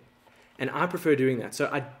thing. And I prefer doing that. So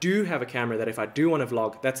I do have a camera that if I do want to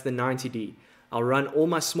vlog, that's the 90D. I'll run all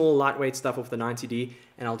my small lightweight stuff off the 90D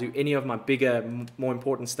and I'll do any of my bigger, more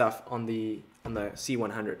important stuff on the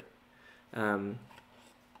C100.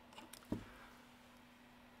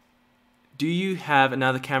 Do you have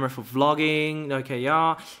another camera for vlogging? Okay,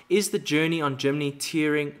 yeah. Is the journey on Jimny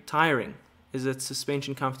tiring? Is it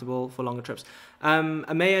suspension comfortable for longer trips?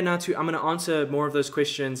 Amaya Natu, I'm going to answer more of those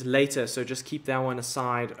questions later, so just keep that one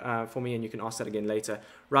aside for me and you can ask that again later.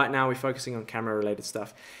 Right now we're focusing on camera related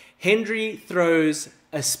stuff. Henry throws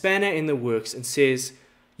a spanner in the works and says,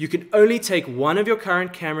 you can only take one of your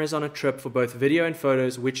current cameras on a trip for both video and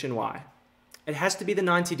photos, which and why? It has to be the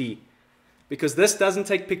 90D, because this doesn't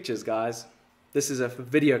take pictures, guys. This is a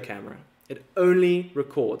video camera. It only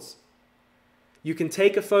records. You can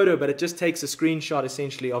take a photo, but it just takes a screenshot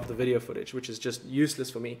essentially of the video footage, which is just useless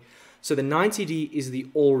for me. So the 90D is the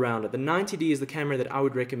all-rounder. The 90D is the camera that I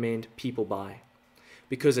would recommend people buy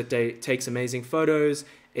because it takes amazing photos,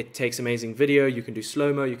 it takes amazing video, you can do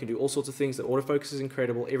slow-mo, you can do all sorts of things, the autofocus is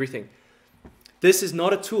incredible, everything. This is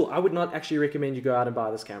not a tool. I would not actually recommend you go out and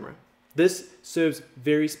buy this camera. This serves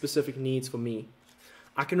very specific needs for me.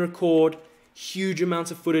 I can record huge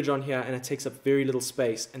amounts of footage on here and it takes up very little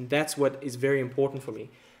space. And that's what is very important for me.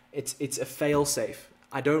 It's a fail-safe.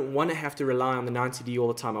 I don't want to have to rely on the 90D all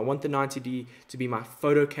the time. I want the 90D to be my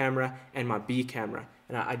photo camera and my B camera.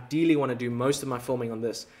 And I ideally want to do most of my filming on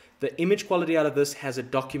this. The image quality out of this has a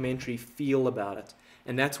documentary feel about it.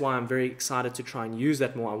 And that's why I'm very excited to try and use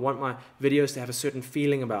that more. I want my videos to have a certain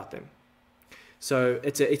feeling about them. So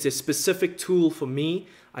it's a specific tool for me.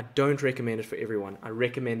 I don't recommend it for everyone. I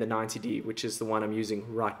recommend the 90D, which is the one I'm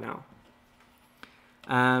using right now.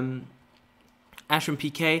 Ashram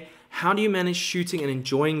PK, how do you manage shooting and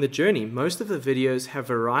enjoying the journey? Most of the videos have a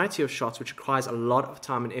variety of shots, which requires a lot of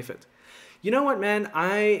time and effort. You know what, man?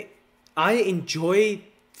 I enjoy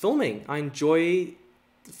filming. I enjoy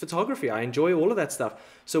photography. I enjoy all of that stuff.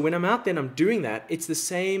 So when I'm out there and I'm doing that, it's the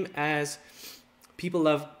same as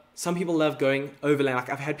some people love going overland. Like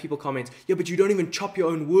I've had people comment, yeah, but you don't even chop your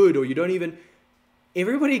own wood, or you don't even...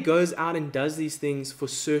 Everybody goes out and does these things for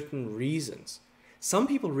certain reasons. Some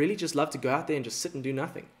people really just love to go out there and just sit and do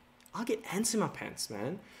nothing. I'll get ants in my pants,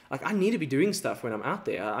 man. Like I need to be doing stuff when I'm out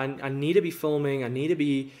there. I need to be filming. I need to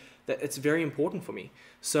be... It's very important for me.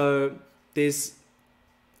 So it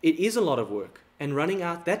is a lot of work. And running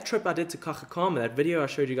out, that trip I did to Kakakama, that video I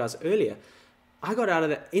showed you guys earlier, I got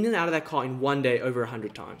in and out of that car in one day over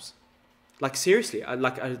 100 times. Like seriously, I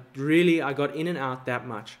got in and out that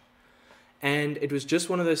much. And it was just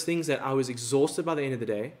one of those things that I was exhausted by the end of the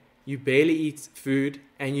day. You barely eat food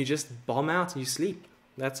and you just bomb out and you sleep.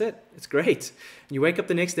 That's it. It's great. And you wake up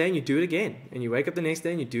the next day and you do it again. And you wake up the next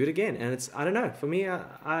day and you do it again. And it's, I don't know, for me,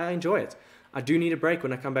 I enjoy it. I do need a break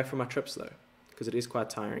when I come back from my trips though, because it is quite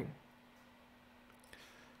tiring.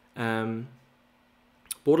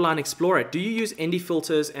 Borderline Explorer, do you use ND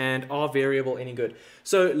filters and are variable any good?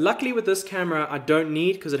 So luckily with this camera, I don't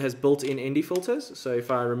need, because it has built-in ND filters. So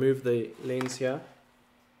if I remove the lens here,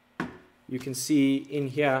 you can see in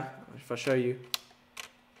here, if I show you,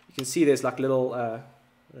 you can see there's like little, I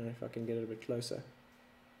don't know if I can get it a bit closer.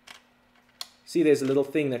 See there's a little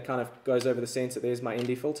thing that kind of goes over the sensor. There's my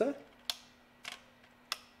ND filter.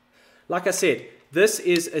 Like I said, this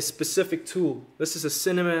is a specific tool. This is a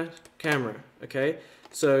cinema camera, okay?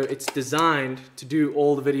 So it's designed to do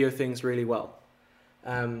all the video things really well.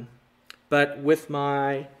 But with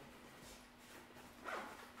my, let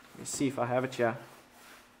me see if I have it here.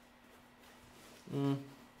 I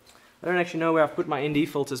don't actually know where I've put my ND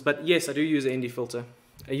filters, but yes, I do use an ND filter.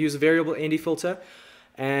 I use a variable ND filter,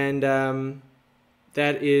 and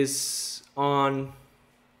that is on,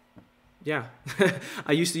 yeah.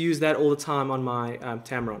 I used to use that all the time on my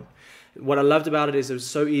Tamron. What I loved about it is it was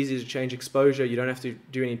so easy to change exposure. You don't have to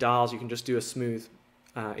do any dials. You can just do a smooth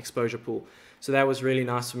exposure pool. So that was really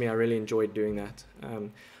nice for me. I really enjoyed doing that.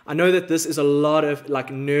 I know that this is a lot of like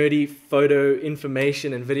nerdy photo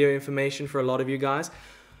information and video information for a lot of you guys,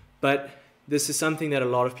 but this is something that a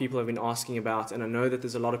lot of people have been asking about, and I know that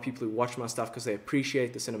there's a lot of people who watch my stuff because they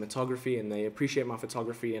appreciate the cinematography and they appreciate my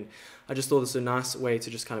photography, and I just thought this was a nice way to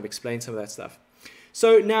just kind of explain some of that stuff.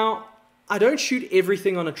 So now, I don't shoot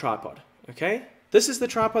everything on a tripod, okay? This is the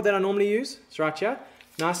tripod that I normally use. It's right here.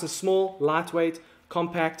 Nice and small, lightweight,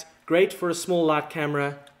 compact, great for a small light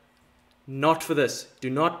camera. Not for this. Do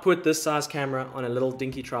not put this size camera on a little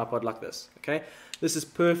dinky tripod like this, okay? This is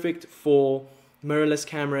perfect for mirrorless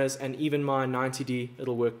cameras, and even my 90D,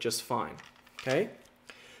 it'll work just fine, okay?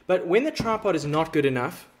 But when the tripod is not good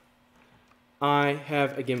enough, I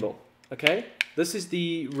have a gimbal, okay? This is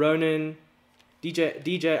the Ronin,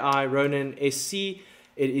 DJI Ronin SC.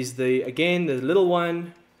 It is again, the little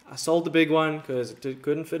one. I sold the big one because it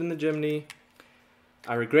couldn't fit in the Jimny.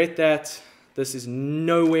 I regret that. This is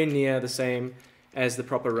nowhere near the same as the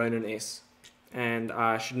proper Ronin S, and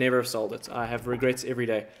I should never have sold it. I have regrets every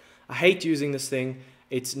day. I hate using this thing.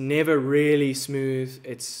 It's never really smooth.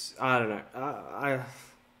 It's, I don't know.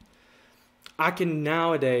 I can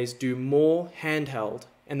nowadays do more handheld,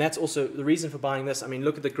 and that's also the reason for buying this. I mean,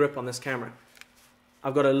 look at the grip on this camera.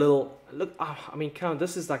 I've got a little, look, oh, I mean, come on,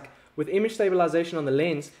 this is like, with image stabilization on the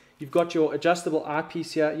lens, you've got your adjustable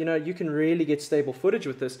eyepiece here. You know, you can really get stable footage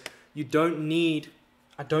with this. I don't need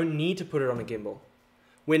to put it on a gimbal.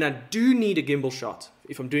 When I do need a gimbal shot,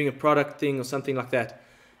 if I'm doing a product thing or something like that,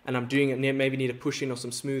 and I'm doing it, maybe need a push in or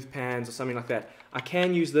some smooth pans or something like that, I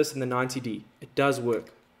can use this in the 90D. It does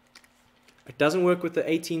work. It doesn't work with the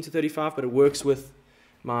 18 to 35, but it works with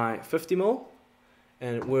my 50mm,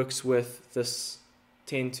 and it works with this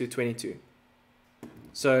 10 to 22.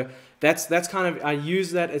 So that's kind of, I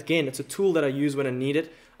use that, again, it's a tool that I use when I need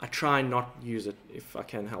it. I try not use it if I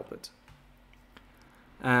can help it.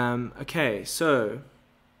 Okay, so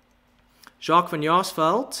Jacques van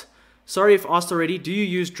Jaarsveld. Sorry if asked already, do you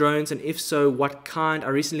use drones, and if so, what kind? I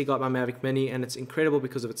recently got my Mavic Mini and it's incredible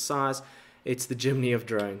because of its size. It's the Jimny of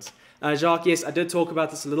drones. Jacques, yes, I did talk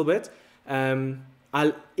about this a little bit.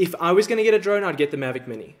 If I was going to get a drone, I'd get the Mavic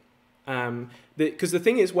Mini. Because the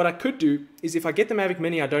thing is, what I could do is if I get the Mavic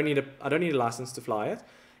Mini, I don't need a license to fly it.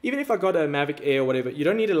 Even if I got a Mavic Air or whatever, you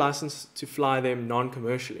don't need a license to fly them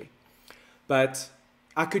non-commercially. But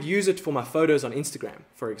I could use it for my photos on Instagram,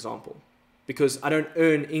 for example, because I don't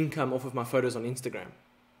earn income off of my photos on Instagram.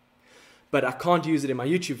 But I can't use it in my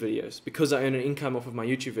YouTube videos because I earn an income off of my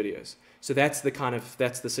YouTube videos. So that's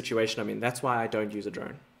the situation I'm in. That's why I don't use a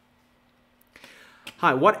drone.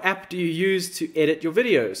 Hi, what app do you use to edit your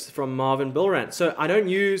videos? From Marvin Bilrand. So I don't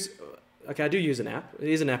use, okay, I do use an app. It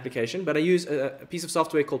is an application, but I use a piece of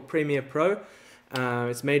software called Premiere Pro.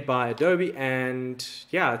 It's made by Adobe, and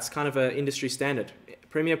yeah, it's kind of an industry standard.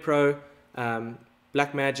 Premiere Pro,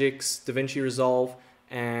 Blackmagic's DaVinci Resolve,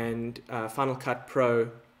 and Final Cut Pro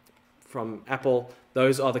from Apple.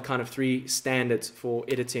 Those are the kind of 3 standards for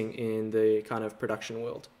editing in the kind of production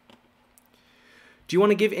world. Do you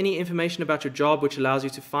want to give any information about your job which allows you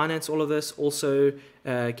to finance all of this? Also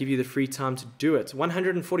give you the free time to do it.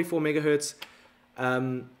 144 megahertz.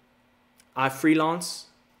 I freelance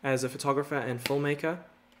as a photographer and filmmaker.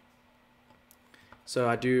 So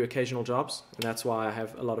I do occasional jobs, and that's why I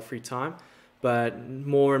have a lot of free time. But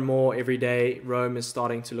more and more every day, Roam is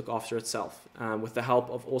starting to look after itself with the help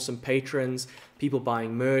of awesome patrons, people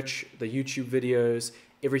buying merch, the YouTube videos,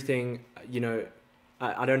 everything. You know,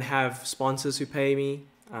 I don't have sponsors who pay me.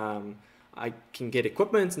 I can get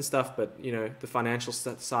equipment and stuff, but you know, the financial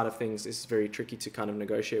side of things is very tricky to kind of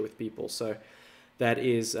negotiate with people. So that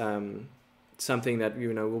is something that,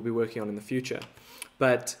 you know, we'll be working on in the future.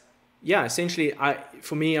 But yeah, essentially,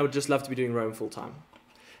 for me, I would just love to be doing Roam full time.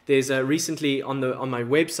 There's recently on my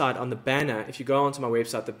website, on the banner, if you go onto my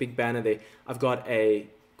website, the big banner there, I've got a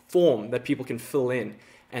form that people can fill in,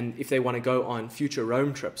 and if they want to go on future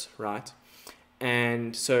Roam trips, right?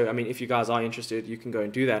 And so, I mean, if you guys are interested, you can go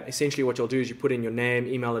and do that. Essentially, what you'll do is you put in your name,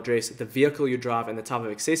 email address, the vehicle you drive, and the type of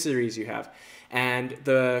accessories you have. And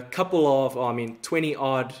the couple of, 20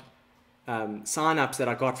 odd sign-ups that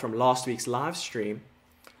I got from last week's live stream,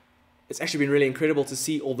 it's actually been really incredible to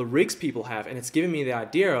see all the rigs people have. And it's given me the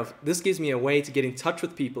idea of, this gives me a way to get in touch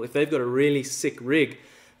with people if they've got a really sick rig,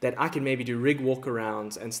 that I can maybe do rig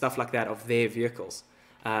walkarounds and stuff like that of their vehicles.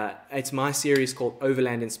 It's my series called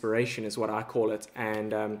Overland Inspiration is what I call it.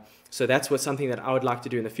 And so that's something that I would like to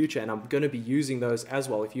do in the future. And I'm going to be using those as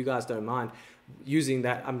well. If you guys don't mind using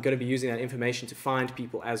that, I'm going to be using that information to find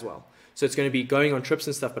people as well. So it's going to be going on trips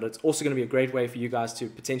and stuff, but it's also going to be a great way for you guys to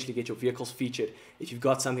potentially get your vehicles featured. If you've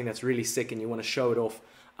got something that's really sick and you want to show it off,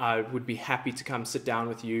 I would be happy to come sit down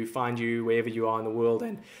with you, find you wherever you are in the world,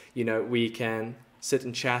 and you know, we can sit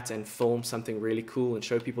and chat and film something really cool and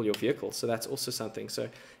show people your vehicle. So that's also something. So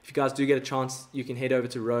if you guys do get a chance, you can head over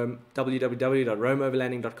to Roam,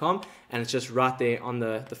 www.roamoverlanding.com, and it's just right there on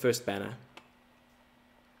the first banner.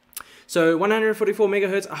 So 144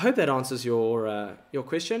 megahertz, I hope that answers your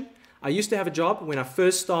question. I used to have a job. When I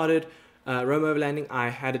first started Roam Overlanding, I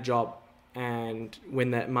had a job. And when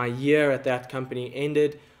my year at that company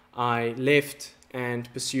ended, I left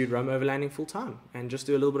and pursued Roam Overlanding full time and just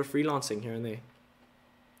do a little bit of freelancing here and there.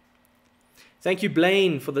 Thank you,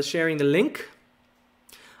 Blaine, for sharing the link.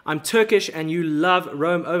 I'm Turkish and you love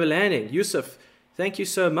Roam Overlanding. Yusuf, thank you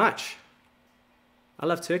so much. I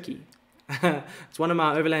love Turkey. It's one of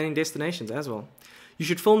my overlanding destinations as well. You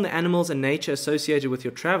should film the animals and nature associated with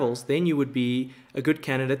your travels. Then you would be a good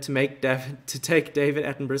candidate to take David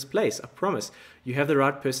Attenborough's place. I promise. You have the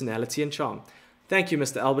right personality and charm. Thank you,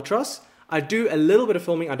 Mr. Albatross. I do a little bit of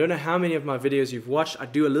filming. I don't know how many of my videos you've watched. I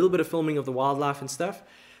do a little bit of filming of the wildlife and stuff.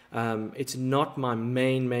 It's not my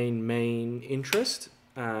main interest.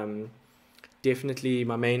 Definitely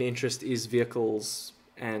my main interest is vehicles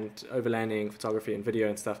and overlanding, photography and video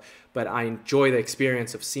and stuff. But I enjoy the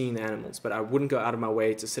experience of seeing the animals. But I wouldn't go out of my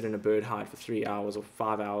way to sit in a bird hide for 3 hours or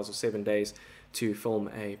 5 hours or 7 days to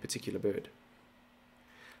film a particular bird.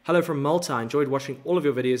 Hello from Malta. I enjoyed watching all of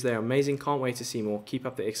your videos. They are amazing. Can't wait to see more. Keep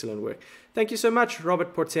up the excellent work. Thank you so much,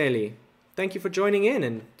 Robert Portelli. Thank you for joining in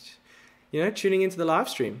and tuning into the live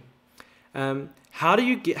stream. How do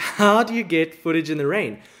you get footage in the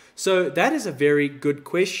rain? So that is a very good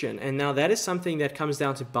question. And now that is something that comes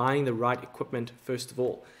down to buying the right equipment first of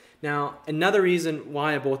all. Now, another reason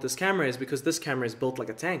why I bought this camera is because this camera is built like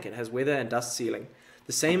a tank. It has weather and dust sealing.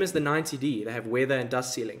 The same as the 90D, they have weather and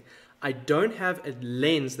dust sealing. I don't have a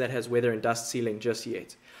lens that has weather and dust sealing just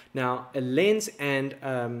yet. Now, a lens and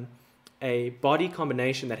a body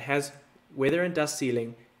combination that has weather and dust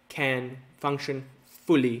sealing can function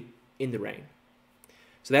fully in the rain.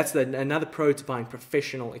 So that's another pro to buying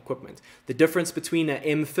professional equipment. The difference between an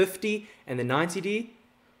M50 and the 90D,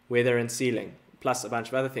 weather and sealing, plus a bunch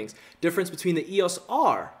of other things. Difference between the EOS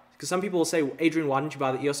R, because some people will say, well, Adrian, why didn't you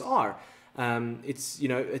buy the EOS R?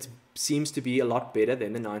 It seems to be a lot better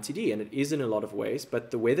than the 90D, and it is in a lot of ways,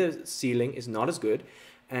 but the weather sealing is not as good,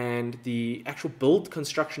 and the actual build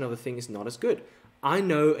construction of the thing is not as good. I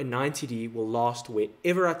know a 90D will last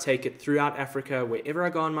wherever I take it throughout Africa, wherever I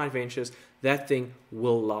go on my adventures, that thing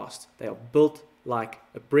will last. They are built like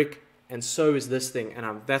a brick, and so is this thing,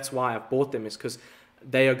 and that's why I bought them, is because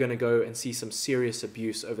they are going to go and see some serious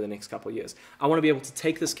abuse over the next couple of years. I want to be able to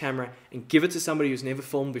take this camera and give it to somebody who's never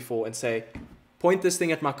filmed before and say, point this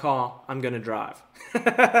thing at my car, I'm going to drive.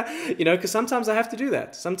 Because sometimes I have to do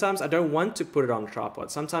that. Sometimes I don't want to put it on a tripod.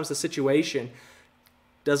 Sometimes the situation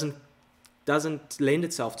doesn't lend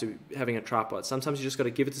itself to having a tripod. Sometimes you just got to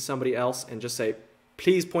give it to somebody else and just say,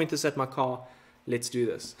 please point this at my car, let's do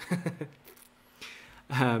this.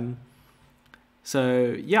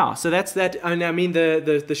 So that's that. And I mean,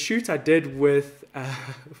 the shoot I did with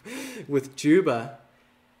Juba,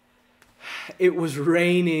 it was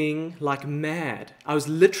raining like mad. I was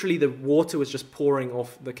literally, the water was just pouring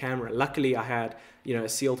off the camera. Luckily I had, a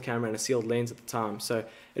sealed camera and a sealed lens at the time. So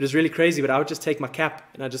it was really crazy, but I would just take my cap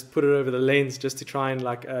and I just put it over the lens just to try and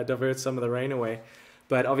divert some of the rain away.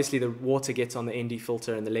 But obviously the water gets on the ND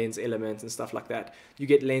filter and the lens element and stuff like that. You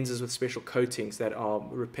get lenses with special coatings that are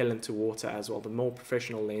repellent to water as well, the more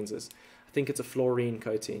professional lenses. I think it's a fluorine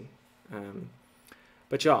coating.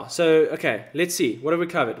 But yeah, so, okay, let's see. What have we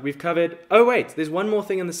covered? We've covered, oh wait, there's one more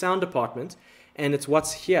thing in the sound department, and it's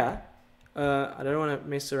what's here. I don't want to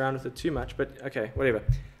mess around with it too much, but okay, whatever.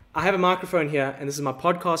 I have a microphone here, and this is my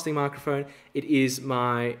podcasting microphone. It is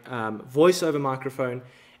my voiceover microphone,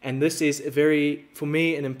 and this is for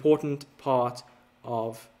me, an important part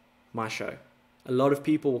of my show. A lot of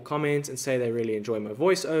people will comment and say they really enjoy my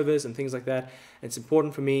voiceovers and things like that. And it's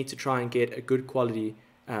important for me to try and get a good quality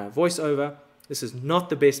voiceover. This is not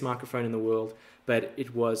the best microphone in the world, but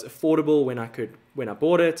it was affordable when I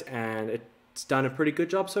bought it, and it's done a pretty good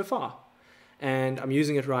job so far. And I'm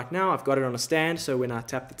using it right now. I've got it on a stand, so when I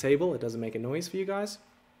tap the table, it doesn't make a noise for you guys.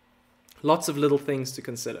 Lots of little things to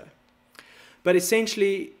consider. But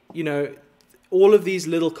essentially, all of these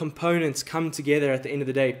little components come together at the end of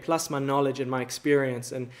the day, plus my knowledge and my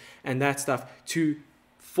experience and that stuff, to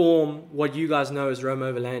form what you guys know as Rome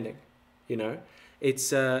Overlanding.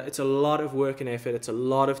 It's a lot of work and effort. It's a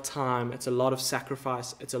lot of time. It's a lot of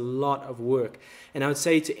sacrifice. It's a lot of work. And I would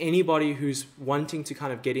say to anybody who's wanting to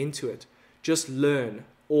kind of get into it, just learn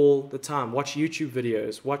all the time. Watch YouTube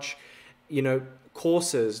videos. Watch,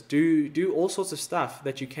 courses. Do all sorts of stuff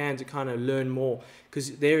that you can to kind of learn more,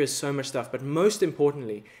 because there is so much stuff. But most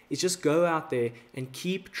importantly is just go out there and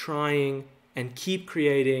keep trying and keep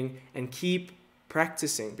creating and keep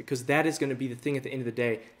practicing, because that is going to be the thing at the end of the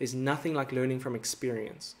day. There's nothing like learning from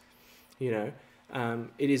experience. It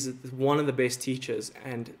is one of the best teachers.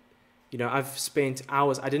 And I've spent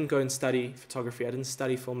hours. I didn't go and study photography. I didn't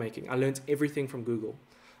study filmmaking. I learned everything from Google,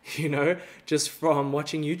 just from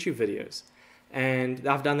watching YouTube videos. And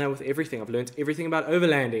I've done that with everything. I've learned everything about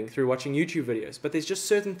overlanding through watching YouTube videos. But there's just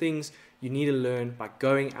certain things you need to learn by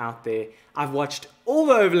going out there. I've watched all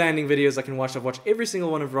the overlanding videos I can watch. I've watched every single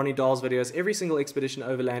one of Ronnie Dahl's videos, every single Expedition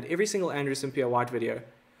Overland, every single Andrew St. Pierre White video.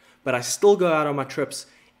 But I still go out on my trips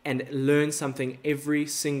and learn something every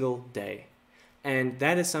single day. And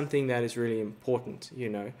that is something that is really important,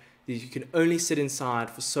 You can only sit inside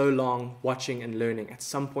for so long watching and learning. At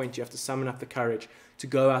some point, you have to summon up the courage to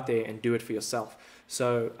go out there and do it for yourself.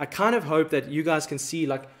 So I kind of hope that you guys can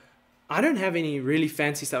see, I don't have any really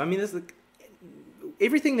fancy stuff. I mean,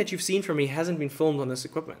 everything that you've seen from me hasn't been filmed on this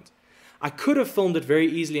equipment. I could have filmed it very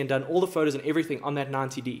easily and done all the photos and everything on that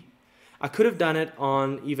 90D. I could have done it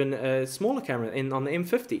on even a smaller camera, on the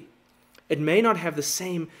M50. It may not have the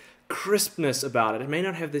same crispness about it. It may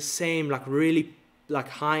not have the same really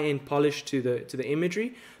high-end polish to the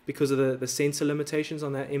imagery because of the sensor limitations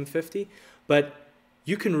on that M50. But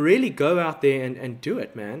you can really go out there and do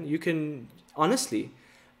it, man. You can, honestly,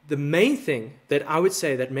 the main thing that I would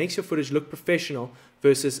say that makes your footage look professional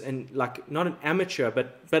versus not an amateur,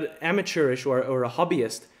 but amateurish or a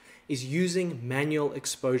hobbyist, is using manual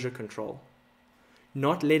exposure control.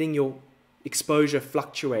 Not letting your exposure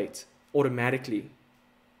fluctuate automatically.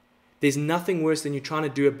 There's nothing worse than you trying to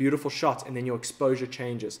do a beautiful shot and then your exposure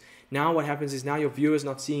changes. Now what happens is now your viewer's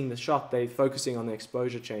not seeing the shot, they're focusing on the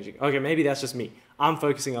exposure changing. Okay, maybe that's just me. I'm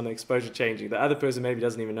focusing on the exposure changing. The other person maybe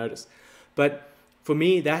doesn't even notice. But for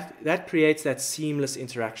me, that creates that seamless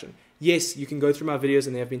interaction. Yes, you can go through my videos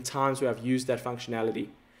and there have been times where I've used that functionality.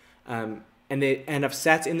 And I've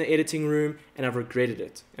sat in the editing room and I've regretted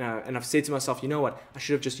it. And I've said to myself, you know what? I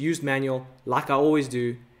should have just used manual like I always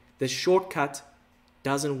do. The shortcut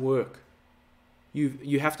doesn't work.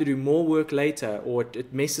 You have to do more work later, or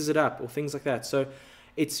it messes it up, or things like that. So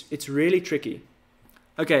it's really tricky.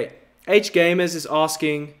 Okay, H Gamers is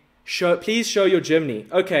asking, please show your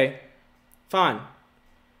Jimny. Okay, fine.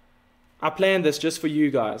 I planned this just for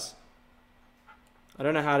you guys. I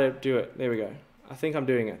don't know how to do it. There we go. I think I'm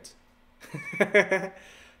doing it.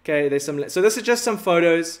 Okay, so this is just some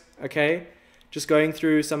photos. Okay, just going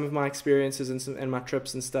through some of my experiences and my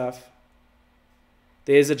trips and stuff.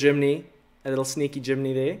 There's a Jimny, a little sneaky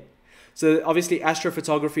Jimny there. So obviously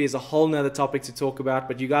astrophotography is a whole nother topic to talk about,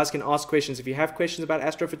 but you guys can ask questions. If you have questions about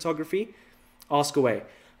astrophotography, ask away.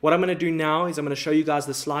 What I'm going to do now is I'm going to show you guys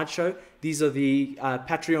the slideshow. These are the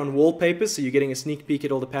Patreon wallpapers, so you're getting a sneak peek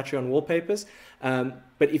at all the Patreon wallpapers.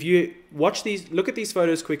 But if you watch these, look at these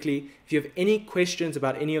photos quickly. If you have any questions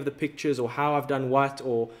about any of the pictures or how I've done what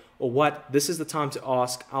or what, this is the time to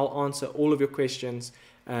ask. I'll answer all of your questions.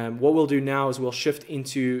 What we'll do now is we'll shift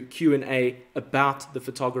into Q&A about the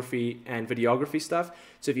photography and videography stuff.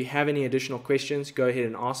 So if you have any additional questions, go ahead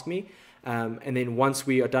and ask me. And then once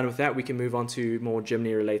we are done with that, we can move on to more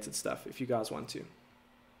Jimny related stuff if you guys want to.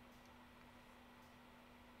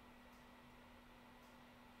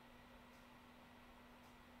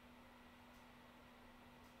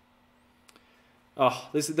 Oh,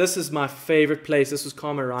 this is my favorite place. This was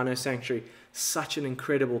Karma Rhino Sanctuary. Such an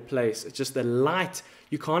incredible place. It's just the light.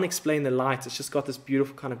 You can't explain the light. It's just got this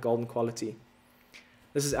beautiful kind of golden quality.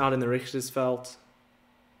 This is out in the Richtersveld.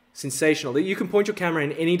 Sensational. You can point your camera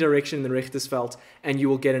in any direction in the Richtersveld and you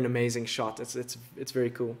will get an amazing shot. It's very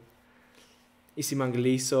cool.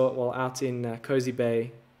 Isimangaliso, well, out in Cozy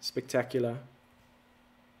Bay. Spectacular.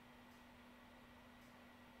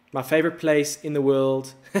 My favorite place in the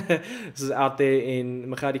world. This is out there in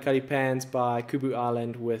Makgadikgadi Pans by Kubu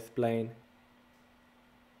Island with Blaine.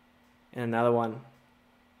 And another one.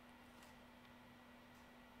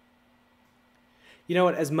 You know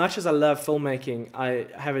what, as much as I love filmmaking, I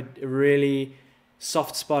have a really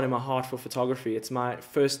soft spot in my heart for photography. It's my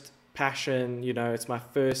first passion, you know, it's my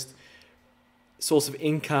first source of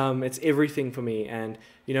income. It's everything for me. And,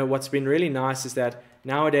 you know, what's been really nice is that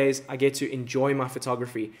nowadays I get to enjoy my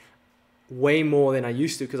photography way more than I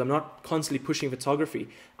used to because I'm not constantly pushing photography.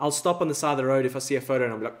 I'll stop on the side of the road if I see a photo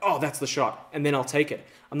and I'm like, oh, that's the shot. And then I'll take it.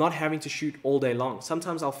 I'm not having to shoot all day long.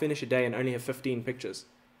 Sometimes I'll finish a day and only have 15 pictures.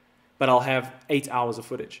 But I'll have 8 hours of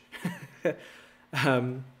footage.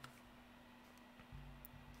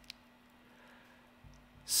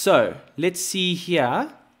 So let's see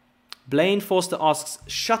here. Blaine Forster asks,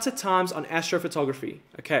 shutter times on astrophotography.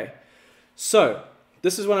 Okay, so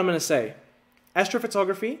this is what I'm going to say.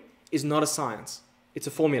 Astrophotography is not a science. It's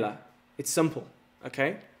a formula. It's simple,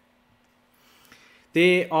 okay?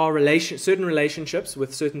 There are certain relationships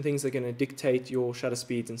with certain things that are going to dictate your shutter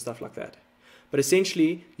speeds and stuff like that. But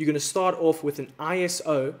essentially, you're going to start off with an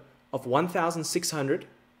ISO of 1600.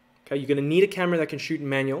 Okay, you're going to need a camera that can shoot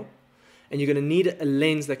manual, and you're going to need a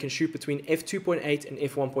lens that can shoot between f2.8 and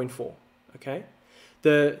f1.4. Okay,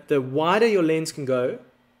 the wider your lens can go,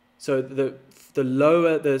 so the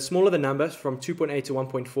smaller the number from 2.8 to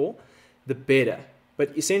 1.4, the better.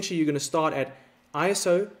 But essentially, you're going to start at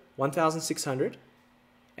ISO 1600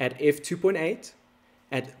 at f2.8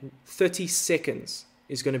 at 30 seconds.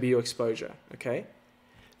 Is going to be your exposure, okay?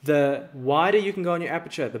 The wider you can go on your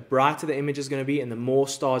aperture, the brighter the image is going to be and the more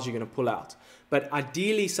stars you're going to pull out. But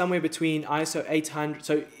ideally somewhere between ISO 800,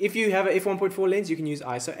 so if you have an f1.4 lens, you can use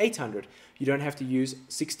ISO 800. You don't have to use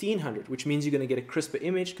 1600, which means you're going to get a crisper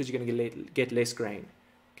image because you're going to get less grain,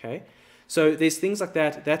 okay? So there's things like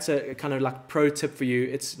that. That's a kind of like pro tip for you.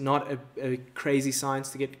 It's not a crazy science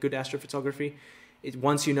to get good astrophotography.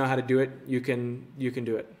 Once you know how to do it, you can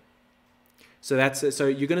do it. So so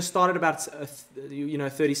you're going to start at about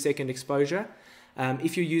 30-second exposure.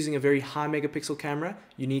 If you're using a very high megapixel camera,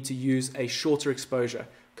 you need to use a shorter exposure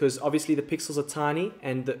because obviously the pixels are tiny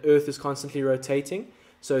and the Earth is constantly rotating.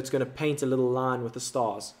 So it's going to paint a little line with the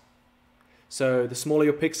stars. So the smaller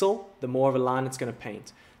your pixel, the more of a line it's going to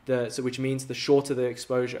paint. Which means the shorter the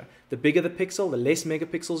exposure. The bigger the pixel, the less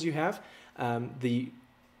megapixels you have, the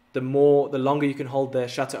longer you can hold the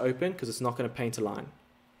shutter open because it's not going to paint a line.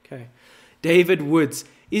 Okay. David Woods,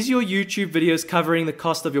 is your YouTube videos covering the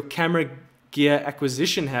cost of your camera gear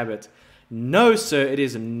acquisition habit? No, sir, it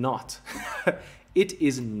is not. It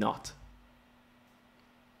is not.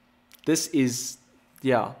 This is,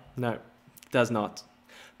 yeah, no, does not.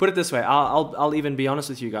 Put it this way, I'll even be honest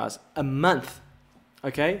with you guys. A month,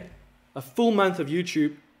 okay? A full month of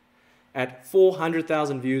YouTube at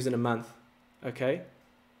 400,000 views in a month, okay,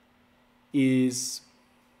 is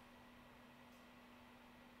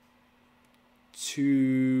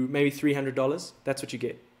to maybe $300. That's what you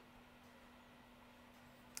get.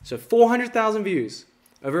 So 400,000 views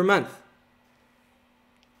over a month,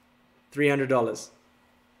 $300.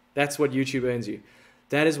 That's what YouTube earns you.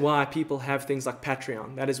 That is why people have things like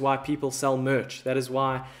Patreon. That is why people sell merch. That is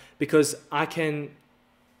why, because I can,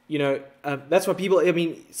 you know, that's why people, I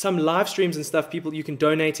mean, some live streams and stuff, you can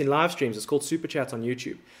donate in live streams. It's called Super Chats on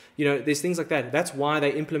YouTube. You know, there's things like that. That's why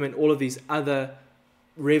they implement all of these other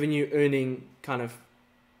revenue earning kind of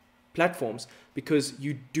platforms, because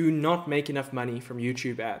you do not make enough money from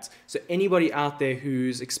YouTube ads. So anybody out there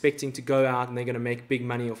who's expecting to go out and they're going to make big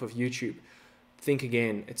money off of YouTube, think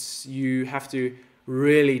again. You have to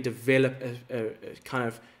really develop a kind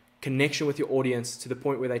of connection with your audience to the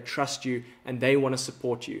point where they trust you and they want to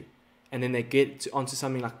support you. And then they get onto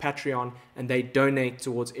something like Patreon and they donate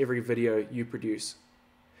towards every video you produce.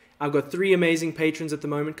 I've got 3 amazing patrons at the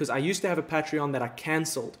moment, because I used to have a Patreon that I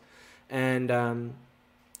canceled and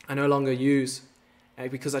I no longer use,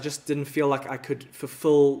 because I just didn't feel like I could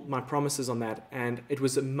fulfill my promises on that. And it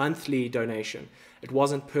was a monthly donation. It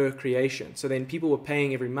wasn't per creation. So then people were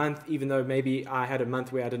paying every month, even though maybe I had a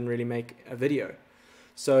month where I didn't really make a video.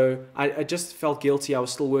 So I just felt guilty. I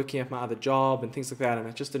was still working at my other job and things like that, and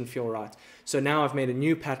it just didn't feel right. So now I've made a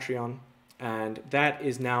new Patreon, and that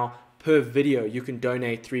is now per video. You can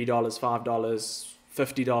donate $3, $5,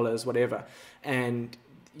 $50, whatever. And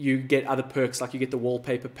you get other perks, like you get the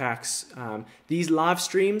wallpaper packs. These live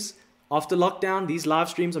streams, after lockdown, these live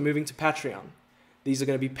streams are moving to Patreon. These are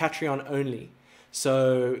going to be Patreon only.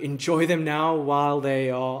 So enjoy them now while they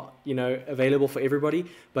are, you know, available for everybody.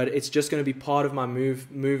 But it's just going to be part of my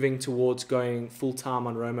moving towards going full-time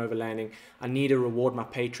on Rome Overlanding. I need to reward my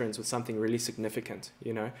patrons with something really significant,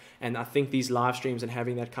 you know. And I think these live streams and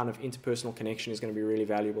having that kind of interpersonal connection is going to be really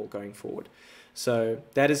valuable going forward. So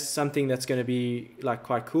that is something that's going to be like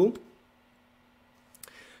quite cool.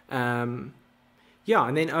 Yeah,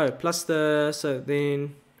 and then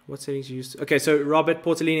what settings you use? Okay, so Robert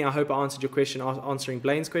Portolini, I hope I answered your question, answering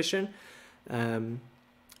Blaine's question. And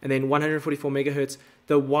then 144 megahertz.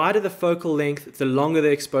 The wider the focal length, the longer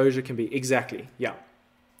the exposure can be. Exactly, yeah.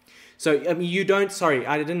 So I mean, you don't, sorry,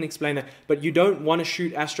 I didn't explain that, but you don't want to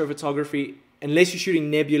shoot astrophotography unless you're shooting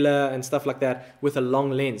nebula and stuff like that with a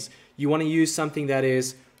long lens. You want to use something that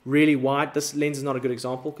is really wide. This lens is not a good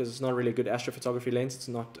example because it's not really a good astrophotography lens. It's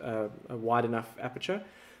not a wide enough aperture.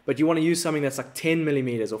 But you want to use something that's like 10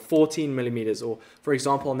 millimeters or 14 millimeters, or for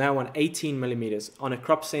example, now on 18 millimeters on a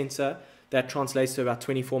crop sensor that translates to about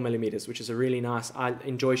 24 millimeters, which is a really nice, I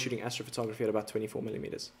enjoy shooting astrophotography at about 24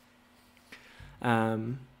 millimeters.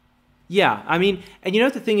 Yeah, I mean, and you know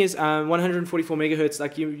what the thing is, 144 megahertz,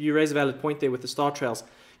 like you raise a valid point there with the star trails.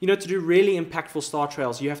 You know, to do really impactful star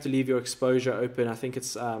trails, you have to leave your exposure open. I think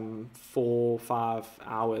it's 4, 5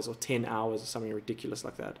 hours or 10 hours or something ridiculous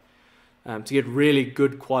like that. To get really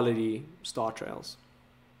good quality star trails.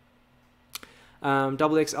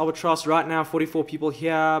 Double X Albatross, right now 44 people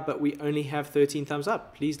here, but we only have 13 thumbs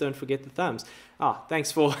up. Please don't forget the thumbs.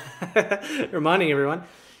 Thanks for reminding everyone.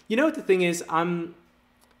 You know what the thing is,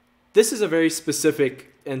 this is a very specific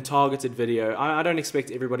and targeted video. I don't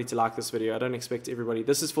expect everybody to like this video. I don't expect everybody.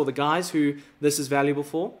 This is for the guys who this is valuable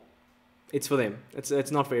for. It's for them.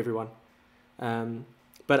 It's not for everyone.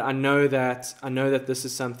 But I know that this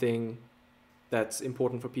is something that's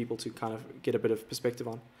important for people to kind of get a bit of perspective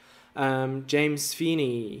on. James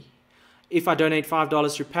Feeney, if I donate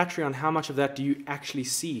 $5 through Patreon, how much of that do you actually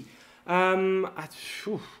see?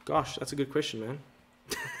 Gosh, that's a good question, man.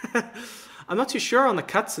 I'm not too sure on the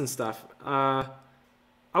cuts and stuff.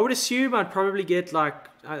 I would assume I'd probably get like,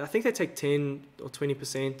 I think they take 10 or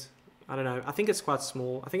 20%. I don't know. I think it's quite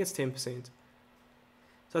small. I think it's 10%.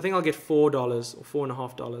 So I think I'll get $4 or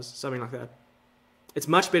 $4.50, something like that. It's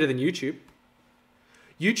much better than YouTube.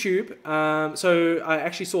 YouTube, so I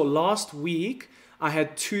actually saw last week, I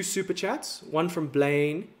had 2 super chats, one from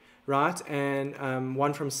Blaine, right, and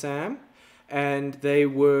one from Sam, and they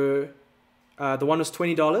were, the one was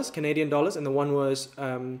 $20, Canadian dollars, and the one was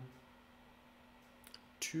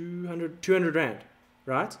 200 Rand,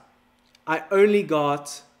 right? I only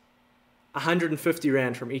got 150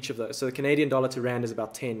 Rand from each of those. So the Canadian dollar to Rand is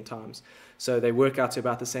about 10 times. So they work out to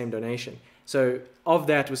about the same donation. So of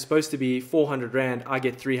that was supposed to be 400 Rand, I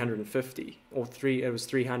get 350, or it was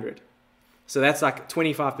 300. So that's like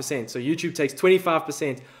 25%. So YouTube takes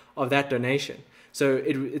 25% of that donation. So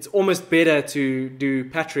it's almost better to do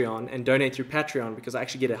Patreon and donate through Patreon because I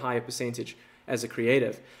actually get a higher percentage as a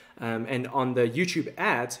creative. And on the YouTube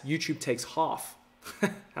ads, YouTube takes half.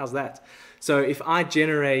 How's that? So if I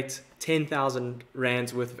generate 10,000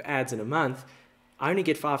 rands worth of ads in a month, I only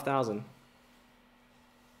get 5,000.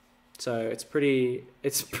 So it's pretty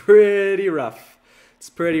rough. It's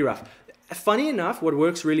pretty rough. Funny enough, what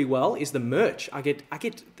works really well is the merch. I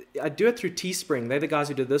do it through Teespring. They're the guys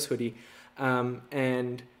who did this hoodie,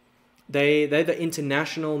 and they're the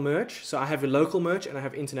international merch. So I have a local merch and I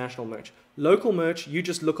have international merch. Local merch, you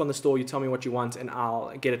just look on the store, you tell me what you want, and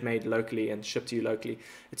I'll get it made locally and shipped to you locally.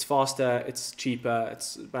 It's faster, it's cheaper,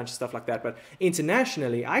 it's a bunch of stuff like that. But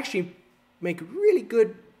internationally, I actually make really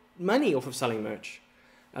good money off of selling merch.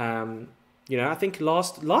 I think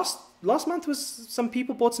last month was some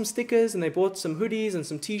people bought some stickers and they bought some hoodies and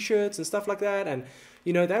some t-shirts and stuff like that, and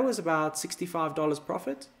that was about $65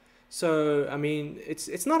 profit. So I mean,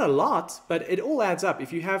 it's not a lot, but it all adds up.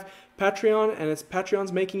 If you have Patreon and it's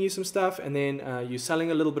Patreon's making you some stuff, and then you're selling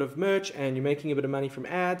a little bit of merch and you're making a bit of money from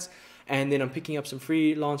ads, and then I'm picking up some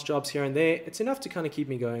freelance jobs here and there, it's enough to kind of keep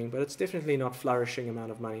me going, but it's definitely not flourishing amount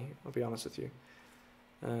of money, I'll be honest with you.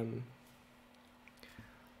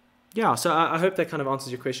 Yeah, so I hope that kind of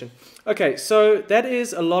answers your question. Okay, so that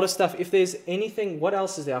is a lot of stuff. If there's anything, what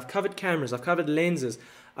else is there? I've covered cameras, I've covered lenses,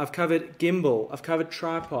 I've covered gimbal, I've covered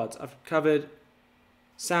tripods, I've covered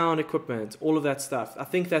sound equipment, all of that stuff. I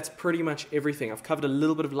think that's pretty much everything. I've covered a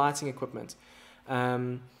little bit of lighting equipment.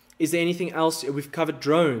 Is there anything else? We've covered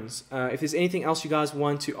drones. If there's anything else you guys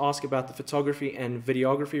want to ask about the photography and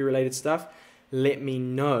videography related stuff, let me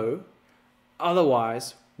know.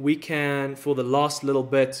 Otherwise, we can, for the last little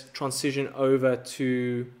bit, transition over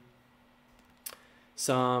to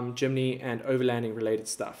some Jimny and Overlanding related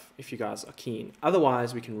stuff, if you guys are keen.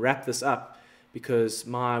 Otherwise, we can wrap this up, because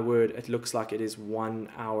my word, it looks like it is 1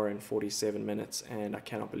 hour and 47 minutes, and I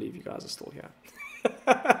cannot believe you guys are still here.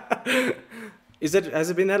 Has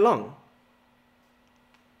it been that long?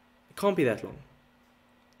 It can't be that long.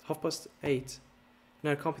 8:30.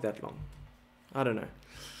 No, it can't be that long. I don't know.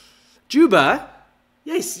 Juba,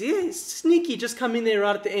 yes, sneaky, just come in there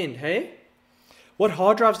right at the end, hey? What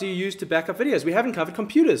hard drives do you use to back up videos? We haven't covered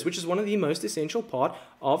computers, which is one of the most essential part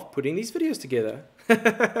of putting these videos together.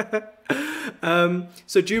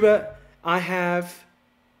 So Juba, I have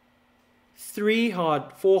 4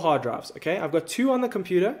 hard drives, okay? I've got 2 on the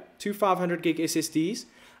computer, 2 500 gig SSDs.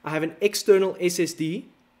 I have an external SSD,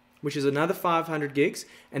 which is another 500 gigs.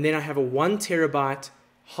 And then I have a 1 terabyte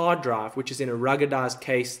hard drive, which is in a ruggedized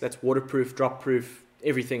case that's waterproof, drop proof,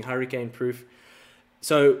 everything, hurricane proof.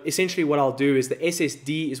 So essentially what I'll do is the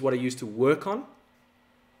SSD is what I use to work on,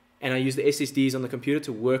 and I use the SSDs on the computer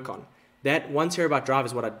to work on. That 1 terabyte drive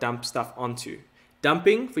is what I dump stuff onto.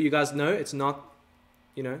 Dumping, for you guys to know, it's not,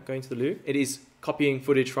 going to the loo. It is copying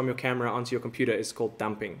footage from your camera onto your computer. It's called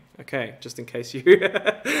dumping. Okay, just in case you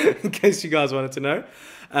guys wanted to know.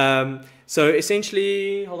 So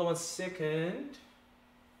essentially, hold on 1 second.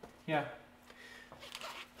 Yeah.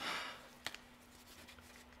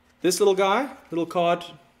 This little card,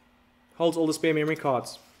 holds all the spare memory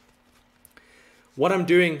cards. What I'm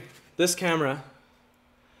doing, this camera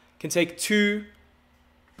can take 2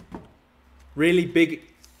 really big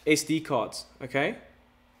SD cards, okay?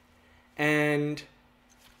 And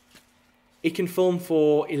it can film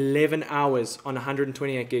for 11 hours on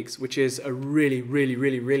 128 gigs, which is a really, really,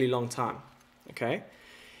 really, really long time, okay?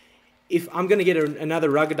 If I'm going to get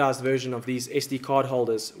another ruggedized version of these SD card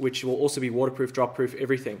holders, which will also be waterproof, drop proof,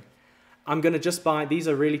 everything, I'm going to just buy, these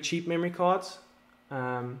are really cheap memory cards.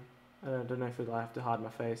 I don't know if I have to hide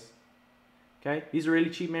my face. Okay, these are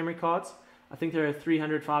really cheap memory cards. I think they're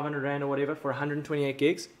 300, 500 Rand or whatever for 128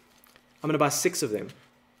 gigs. I'm going to buy 6 of them.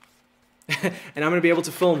 And I'm going to be able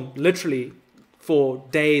to film literally for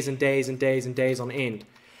days and days and days and days on end.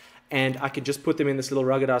 And I can just put them in this little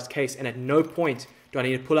ruggedized case, and at no point do I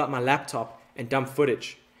need to pull out my laptop and dump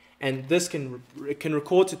footage. And this can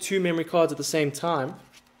record to 2 memory cards at the same time.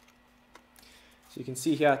 So you can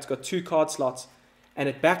see here, it's got 2 card slots, and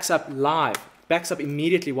it backs up live, backs up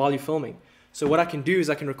immediately while you're filming. So what I can do is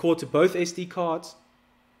I can record to both SD cards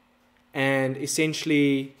and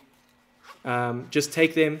essentially just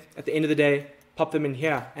take them at the end of the day, pop them in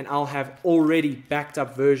here, and I'll have already backed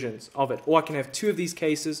up versions of it. Or I can have 2 of these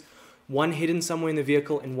cases, one hidden somewhere in the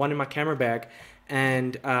vehicle and one in my camera bag,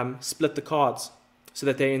 and split the cards so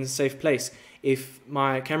that they're in a safe place. If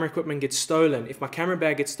my camera equipment gets stolen, if my camera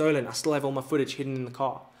bag gets stolen, I still have all my footage hidden in the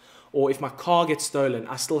car. Or if my car gets stolen,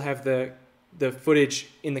 I still have the footage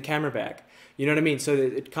in the camera bag. You know what I mean? So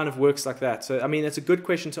it kind of works like that. So, I mean, that's a good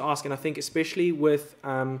question to ask. And I think especially with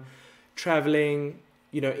traveling,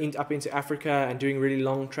 up into Africa and doing really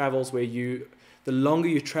long travels where the longer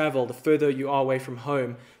you travel, the further you are away from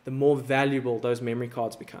home, the more valuable those memory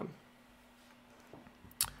cards become.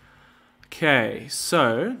 Okay,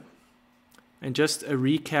 so, and just a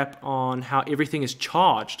recap on how everything is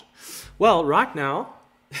charged. Well, right now,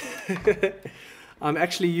 I'm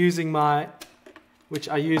actually using my, which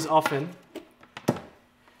I use often,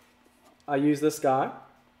 I use this guy,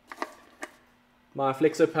 my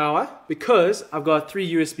Flexo Power, because I've got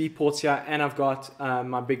 3 USB ports here and I've got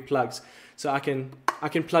my big plugs. So I can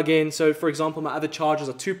plug in, so for example, my other chargers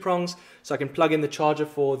are 2 prongs, so I can plug in the charger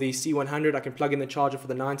for the C100, I can plug in the charger for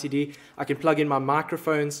the 90D, I can plug in my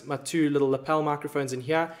microphones, my 2 little lapel microphones in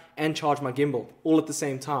here, and charge my gimbal, all at the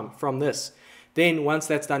same time from this. Then once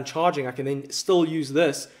that's done charging, I can then still use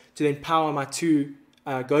this to then power my 2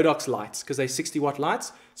 Godox lights, because they're 60 watt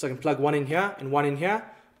lights, so I can plug one in here and one in here,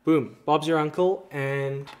 boom, Bob's your uncle,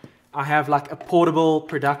 and I have like a portable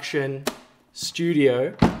production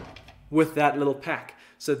studio with that little pack.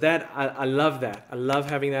 So that, I love that. I love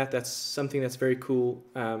having that. That's something that's very cool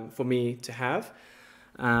for me to have.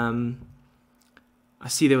 I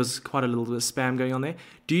see there was quite a little bit of spam going on there.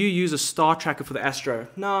 Do you use a star tracker for the Astro?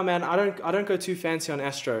 No, man, I don't go too fancy on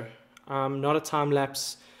Astro. I'm not a time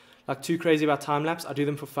lapse, like too crazy about time lapse. I do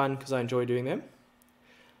them for fun because I enjoy doing them.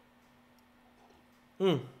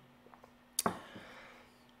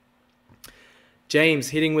 James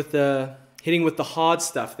hitting with the hard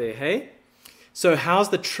stuff there, hey? So how's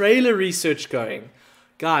the trailer research going?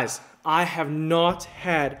 Guys, I have not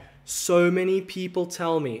had so many people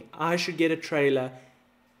tell me I should get a trailer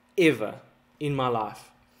ever in my life.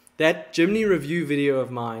 That Jimny review video of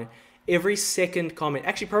mine, every second comment,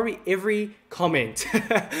 actually probably every comment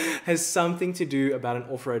has something to do about an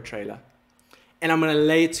off-road trailer. And I'm going to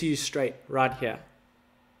lay it to you straight right here.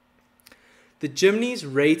 The Jimny's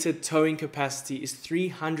rated towing capacity is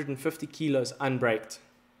 350 kilos unbraked.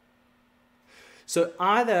 So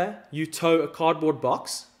either you tow a cardboard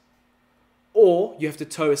box or you have to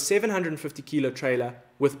tow a 750 kilo trailer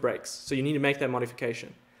with brakes. So you need to make that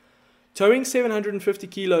modification. Towing 750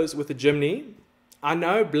 kilos with a Jimny, I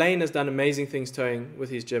know Blaine has done amazing things towing with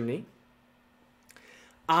his Jimny.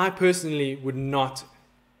 I personally would not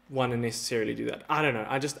want to necessarily do that. I don't know.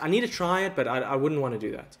 I need to try it, but I wouldn't want to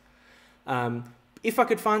do that. If I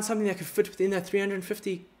could find something that could fit within that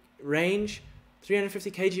 350 range,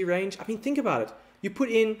 350 kg range, I mean, think about it. You put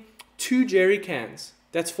in 2 jerry cans,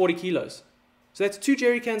 that's 40 kilos. So that's 2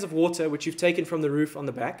 jerry cans of water, which you've taken from the roof on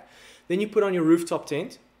the back. Then you put on your rooftop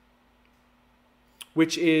tent,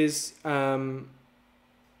 which is, oh,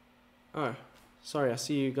 sorry, I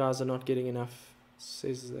see you guys are not getting enough, it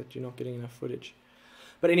says that you're not getting enough footage.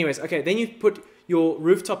 But anyways, okay, then you put your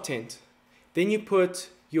rooftop tent, then you put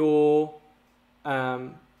your,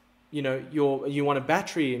 you want a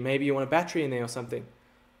battery, maybe you want a battery in there or something.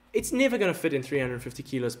 It's never going to fit in 350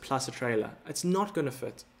 kilos plus a trailer. It's not going to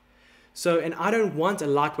fit. So, and I don't want a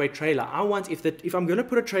lightweight trailer. I want, if I'm going to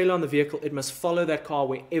put a trailer on the vehicle, it must follow that car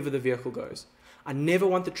wherever the vehicle goes. I never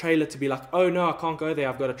want the trailer to be like, oh no, I can't go there,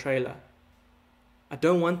 I've got a trailer. I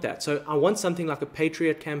don't want that. So I want something like a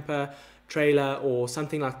Patriot camper trailer or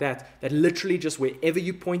something like that, that literally just wherever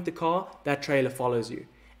you point the car, that trailer follows you.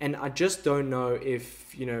 And I just don't know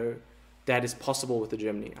if, that is possible with the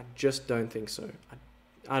Jimny. I just don't think so.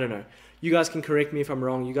 I don't know. You guys can correct me if I'm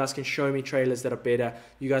wrong. You guys can show me trailers that are better.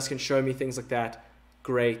 You guys can show me things like that.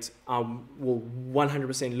 Great. I will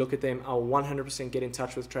 100% look at them. I'll 100% get in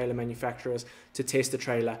touch with trailer manufacturers to test the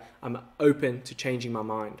trailer. I'm open to changing my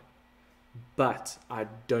mind. But I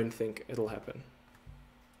don't think it'll happen.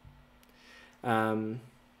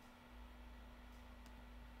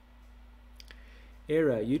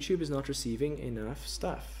 Error. YouTube is not receiving enough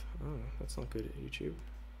stuff. Oh, that's not good, YouTube.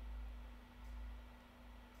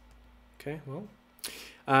 Okay,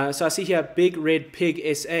 well. So I see here, Big Red Pig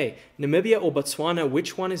SA. Namibia or Botswana,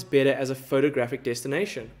 which one is better as a photographic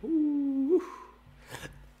destination? Ooh.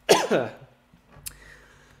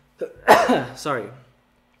 Sorry.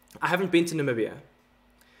 I haven't been to Namibia.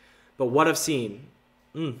 But what I've seen,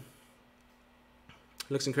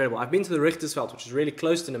 looks incredible. I've been to the Richtersveld, which is really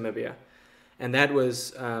close to Namibia. And that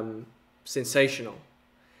was sensational.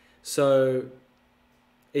 So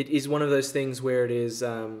it is one of those things where it is,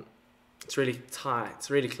 it's really tight,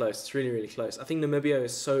 it's really close, it's really, really close. I think Namibia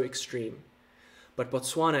is so extreme. But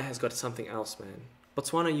Botswana has got something else, man.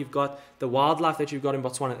 Botswana, you've got the wildlife that you've got in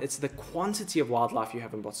Botswana. It's the quantity of wildlife you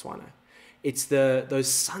have in Botswana. It's those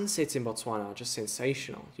sunsets in Botswana are just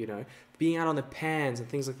sensational, being out on the pans and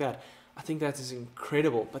things like that. I think that is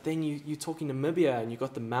incredible. But then you're talking Namibia and you've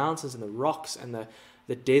got the mountains and the rocks and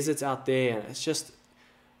the deserts out there. And it's just,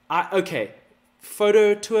 okay,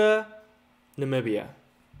 photo tour, Namibia.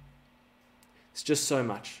 It's just so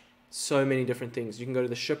much. So many different things. You can go to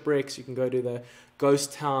the shipwrecks. You can go to the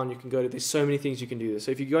ghost town you can go to. There's so many things you can do there.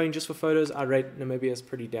 So if you're going just for photos, I rate Namibia as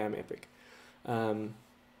pretty damn epic.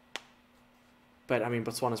 But I mean,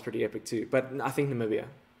 Botswana's pretty epic too. But I think Namibia.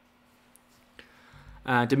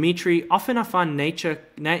 Dimitri, often I find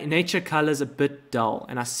nature colors a bit dull,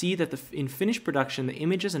 and I see that in finished production, the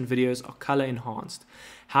images and videos are color enhanced.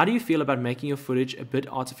 How do you feel about making your footage a bit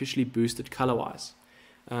artificially boosted color-wise?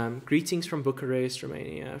 Greetings from Bucharest,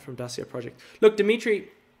 Romania, from Dacia Project. Look, Dimitri,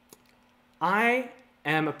 I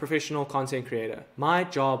am a professional content creator. My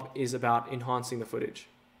job is about enhancing the footage.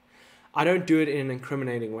 I don't do it in an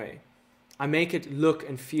incriminating way. I make it look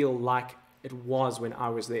and feel like it was when I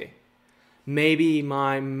was there. Maybe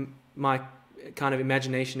my kind of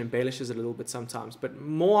imagination embellishes it a little bit sometimes, but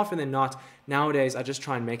more often than not, nowadays I just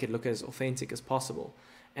try and make it look as authentic as possible.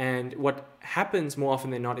 And what happens more often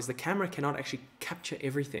than not is the camera cannot actually capture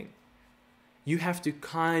everything. You have to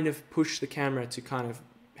kind of push the camera to kind of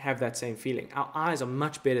have that same feeling. Our eyes are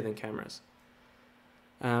much better than cameras.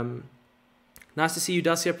 Nice to see you,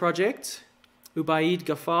 Dacia Project. Ubaid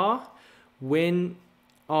Gafar, when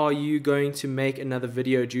are you going to make another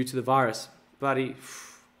video due to the virus? Buddy,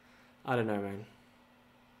 I don't know, man.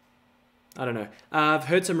 I don't know. I've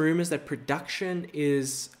heard some rumors that production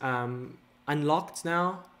is unlocked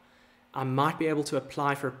now. I might be able to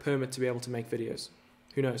apply for a permit to be able to make videos.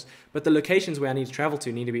 Who knows? But the locations where I need to travel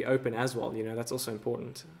to need to be open as well. You know, that's also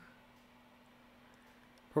important.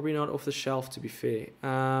 Probably not off the shelf, to be fair.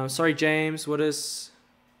 Sorry, James. What is...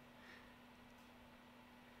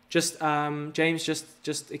 James,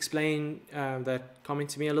 just explain that comment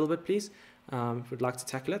to me a little bit, please. Would like to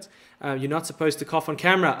tackle it. You're not supposed to cough on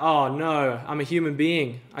camera. Oh, no. I'm a human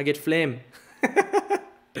being. I get phlegm.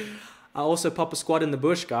 I also pop a squat in the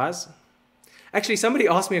bush, guys. Actually, somebody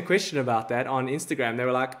asked me a question about that on Instagram. They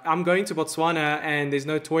were like, I'm going to Botswana and there's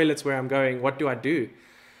no toilets where I'm going. What do I do?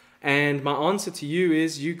 And my answer to you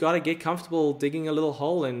is you got to get comfortable digging a little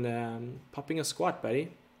hole and popping a squat,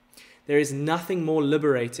 buddy. There is nothing more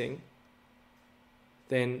liberating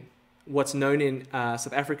than what's known in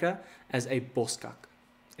South Africa as a boskak.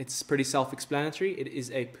 It's pretty self-explanatory. It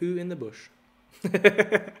is a poo in the bush.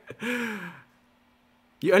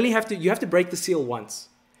 You have to break the seal once.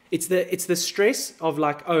 It's the stress of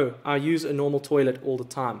like, oh, I use a normal toilet all the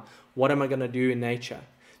time. What am I going to do in nature?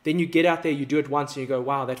 Then you get out there, you do it once, and you go,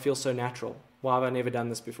 wow, that feels so natural. Why have I never done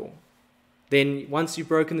this before? Then once you've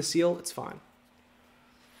broken the seal, it's fine.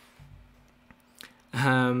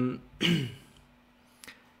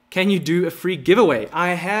 Can you do a free giveaway? I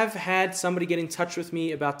have had somebody get in touch with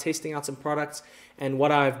me about testing out some products, and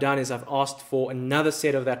what I've done is I've asked for another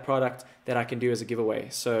set of that product that I can do as a giveaway.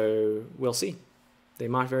 So we'll see. They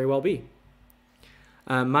might very well be.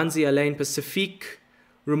 Manzi Alain Pacifique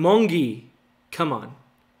Rumongi. Come on.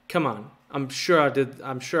 I'm sure I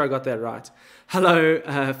got that right.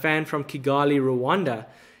 Hello, fan from Kigali, Rwanda.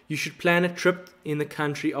 You should plan a trip in the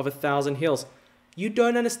country of 1,000 hills. You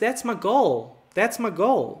don't understand. That's my goal.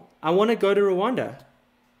 I want to go to Rwanda.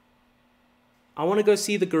 I want to go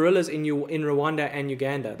see the gorillas in Rwanda and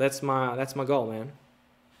Uganda. That's my goal,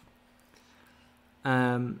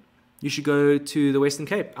 man. You should go to the Western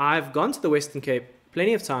Cape. I've gone to the Western Cape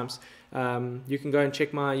plenty of times. You can go and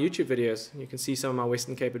check my YouTube videos. You can see some of my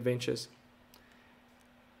Western Cape adventures.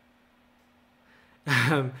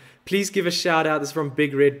 Please give a shout out. This is from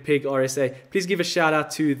Big Red Pig RSA. Please give a shout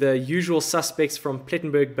out to the usual suspects from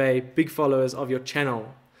Plettenberg Bay, big followers of your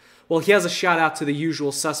channel. Well, here's a shout out to the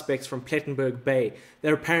usual suspects from Plettenberg Bay.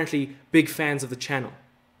 They're apparently big fans of the channel.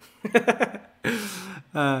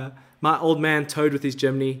 My old man Toad with his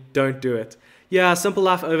Jimny, don't do it. Yeah, Simple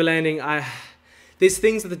Life Overlanding, there's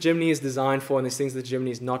things that the Jimny is designed for and there's things that the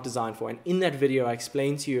Jimny is not designed for. And in that video, I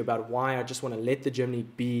explained to you about why I just want to let the Jimny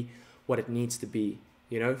be what it needs to be.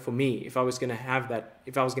 You know, for me, if I was going to have that,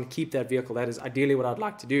 if I was going to keep that vehicle, that is ideally what I'd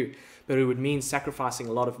like to do. But it would mean sacrificing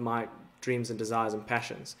a lot of my dreams and desires and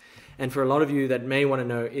passions. And for a lot of you that may want to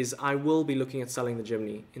know is I will be looking at selling the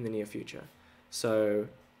Jimny in the near future. So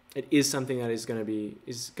it is something that is going to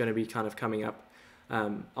be kind of coming up.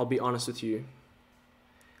 I'll be honest with you.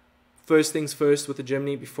 First things first with the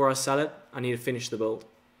Jimny, before I sell it, I need to finish the build.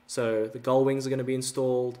 So the gull wings are going to be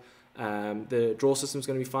installed. The draw system is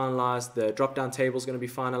going to be finalized. The drop-down table is going to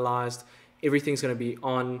be finalized. Everything's going to be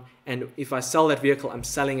on. And if I sell that vehicle, I'm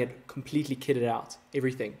selling it completely kitted out.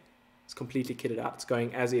 Everything. It's completely kitted out. It's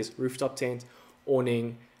going as is. Rooftop tent,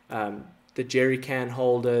 awning, the jerry can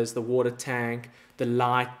holders, the water tank, the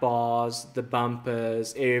light bars, the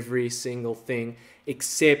bumpers, every single thing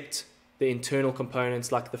except the internal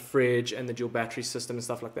components like the fridge and the dual battery system and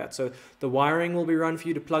stuff like that. So the wiring will be run for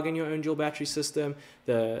you to plug in your own dual battery system.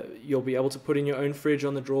 You'll be able to put in your own fridge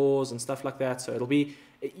on the drawers and stuff like that. So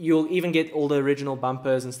you'll even get all the original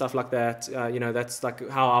bumpers and stuff like that. That's like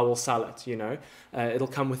how I will sell it, it'll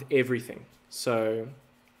come with everything. So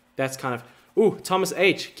that's kind of, Thomas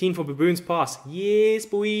H, keen for Baboons Pass. Yes,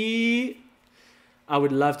 boy. I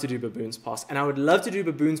would love to do Baboons Pass, and I would love to do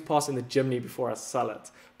Baboons Pass in the Jimny before I sell it,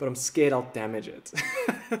 but I'm scared I'll damage it.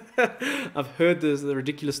 I've heard the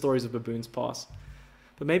ridiculous stories of Baboons Pass,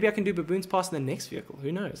 but maybe I can do Baboons Pass in the next vehicle. Who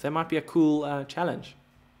knows? That might be a cool challenge.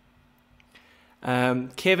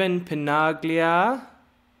 Kevin Pinaglia,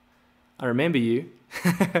 I remember you.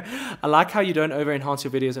 I like how you don't over-enhance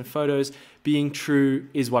your videos and photos. Being true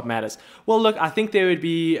is what matters. Well, look, I think there would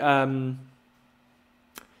be...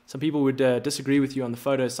 some people would disagree with you on the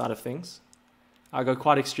photo side of things. I go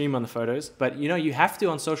quite extreme on the photos, but you have to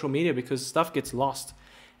on social media because stuff gets lost.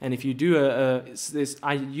 And if you do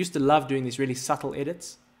I used to love doing these really subtle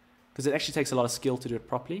edits because it actually takes a lot of skill to do it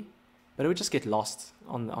properly, but it would just get lost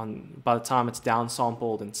by the time it's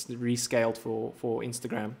downsampled and rescaled for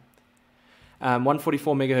Instagram.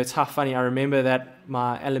 144 megahertz, how funny. I remember that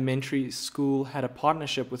my elementary school had a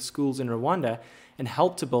partnership with schools in Rwanda and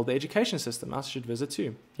helped to build the education system. I should visit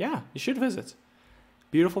too. Yeah, you should visit.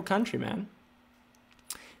 Beautiful country, man.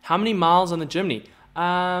 How many miles on the Jimny?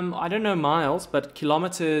 I don't know miles, but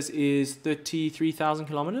kilometers is 33,000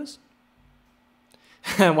 kilometers.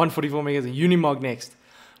 144 megas, a Unimog next.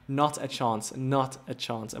 Not a chance, not a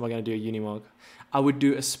chance am I going to do a Unimog. I would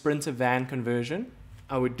do a Sprinter van conversion.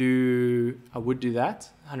 I would do that,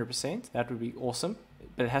 100%. That would be awesome.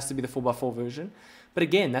 But it has to be the 4x4 version. But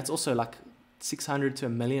again, that's also like 600 to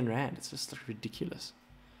R1,000,000. It's just ridiculous.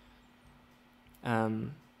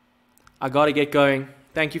 I got to get going.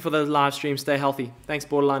 Thank you for the live stream. Stay healthy. Thanks,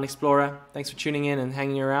 Borderline Explorer. Thanks for tuning in and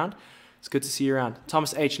hanging around. It's good to see you around.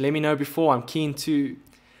 Thomas H, let me know before. I'm keen to...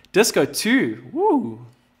 Disco 2. Woo!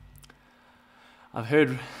 I've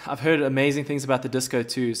heard amazing things about the Disco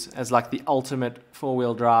 2s as like the ultimate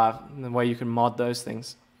four-wheel drive and the way you can mod those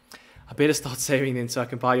things. I better start saving then so I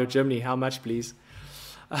can buy your Jimny. How much, please?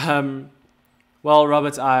 Well,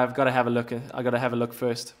 Robert, I've got to have a look. I got to have a look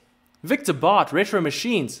first. Victor Bart, Retro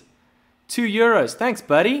Machines, €2. Thanks,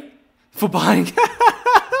 buddy, for buying.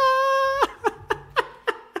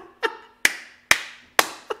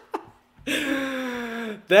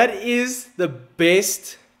 That is the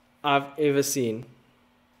best I've ever seen.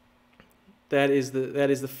 That is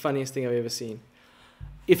the funniest thing I've ever seen.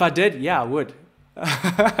 If I did, yeah, I would.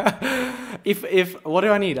 If what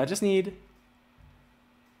do I need? I just need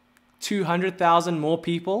 200,000 more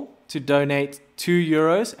people to donate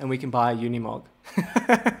 €2 and we can buy a Unimog.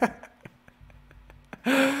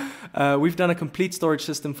 We've done a complete storage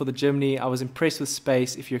system for the Jimny. I was impressed with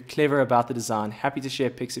space. If you're clever about the design, happy to share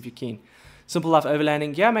pics if you're keen. Simple Life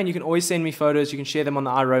Overlanding. Yeah, man, you can always send me photos. You can share them on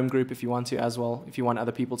the iRoam group if you want to as well, if you want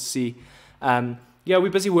other people to see. Yeah,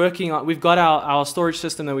 we're busy working on, we've got our storage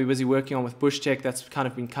system that we're busy working on with BushTech. That's kind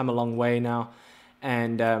of come a long way now.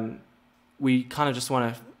 And we kind of just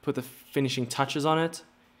want to put the finishing touches on it.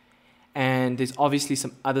 And there's obviously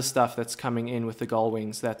some other stuff that's coming in with the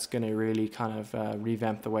Gullwings that's going to really kind of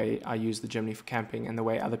revamp the way I use the Jimny for camping and the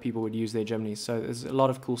way other people would use their Jimnys. So there's a lot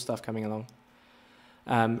of cool stuff coming along.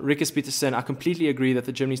 Rickes Peterson, I completely agree that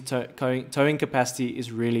the Jimny's towing capacity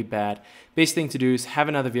is really bad. Best thing to do is have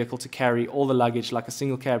another vehicle to carry all the luggage like a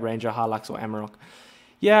single cab Ranger, Hilux or Amarok.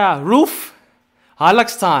 Yeah, Rolf,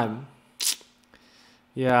 Hilux time.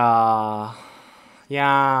 Yeah.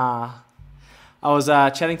 I was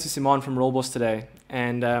chatting to Simon from Rollboss today,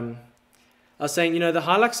 and I was saying, the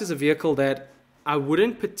Hilux is a vehicle that I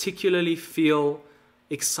wouldn't particularly feel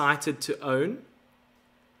excited to own,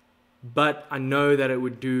 but I know that it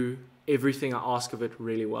would do everything I ask of it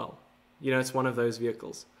really well. It's one of those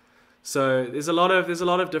vehicles. So there's a lot of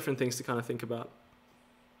different things to kind of think about.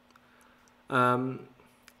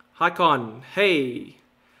 Hi Con, hey,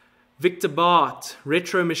 Victor Bart,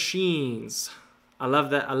 Retro Machines. I love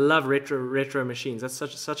that. I love Retro Machines. That's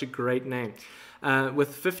such a great name. With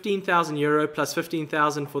 €15,000 plus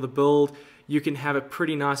 15,000 for the build, you can have a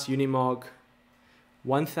pretty nice Unimog,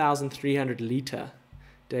 1,300 litre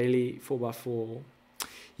daily 4x4.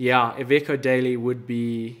 Yeah, Iveco daily would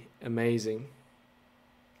be amazing.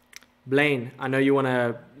 Blaine, I know you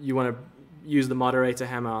wanna use the moderator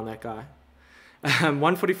hammer on that guy.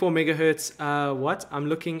 144 megahertz. What? I'm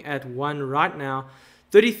looking at one right now.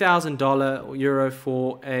 $30,000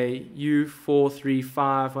 for a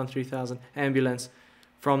U435-13000 ambulance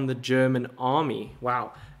from the German army.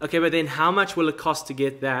 Wow. Okay, but then how much will it cost to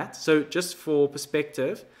get that? So just for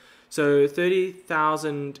perspective, So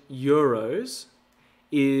 30,000 euros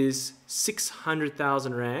is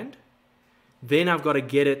 600,000 rand. Then I've got to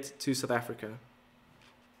get it to South Africa.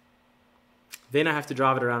 Then I have to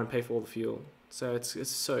drive it around and pay for all the fuel. So it's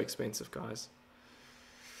so expensive, guys.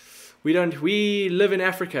 We live in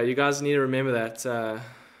Africa. You guys need to remember that.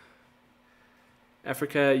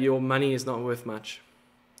 Africa, your money is not worth much.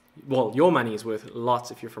 Well, your money is worth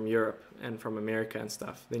lots if you're from Europe and from America and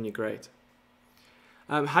stuff. Then you're great.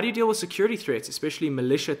 How do you deal with security threats, especially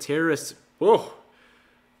militia terrorists? Oh,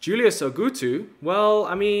 Julius Ogutu. Well,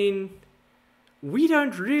 I mean, we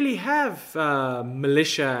don't really have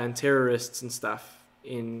militia and terrorists and stuff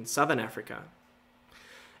in Southern Africa.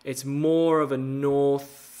 It's more of a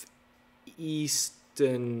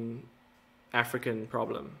northeastern African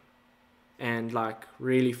problem and like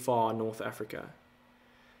really far North Africa.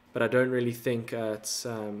 But I don't really think it's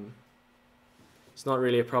not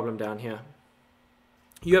really a problem down here.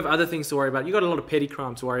 You have other things to worry about. You got a lot of petty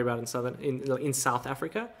crime to worry about in South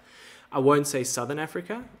Africa. I won't say Southern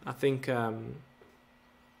Africa. I think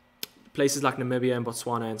places like Namibia and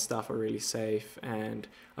Botswana and stuff are really safe. And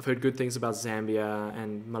I've heard good things about Zambia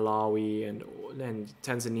and Malawi and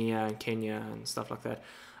Tanzania and Kenya and stuff like that.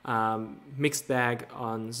 Mixed bag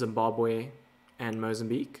on Zimbabwe and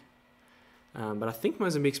Mozambique. But I think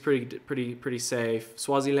Mozambique's pretty safe.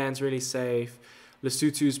 Swaziland's really safe.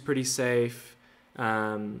 Lesotho's pretty safe.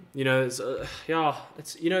 It's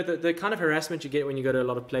the kind of harassment you get when you go to a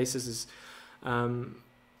lot of places is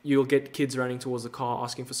you'll get kids running towards the car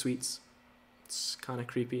asking for sweets. It's kind of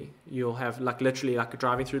creepy. You'll have literally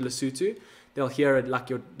driving through Lesotho, they'll hear it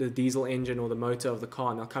the diesel engine or the motor of the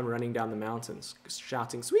car, and they'll come running down the mountains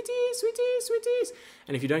shouting sweeties, sweeties, sweeties.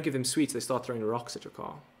 And if you don't give them sweets, they start throwing rocks at your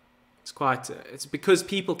car. It's because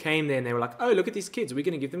people came there and they were like, oh, look at these kids, we're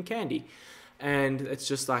going to give them candy. And it's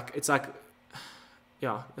just it's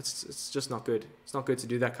just not good. It's not good to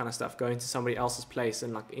do that kind of stuff. Go into somebody else's place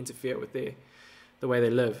and interfere with the way they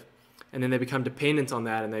live. And then they become dependent on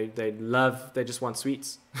that, and they just want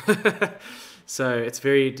sweets. So it's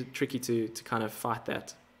very tricky to kind of fight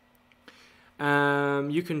that.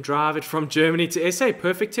 You can drive it from Germany to SA.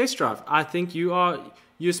 Perfect test drive. I think you're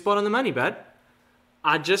spot on the money, bud.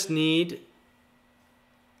 I just need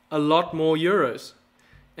a lot more euros,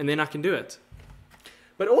 and then I can do it.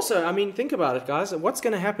 But also, I mean, think about it, guys. What's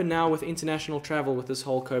going to happen now with international travel with this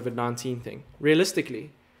whole COVID-19 thing?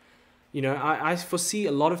 Realistically, I foresee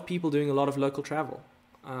a lot of people doing a lot of local travel.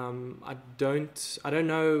 I don't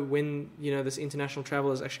know when, this international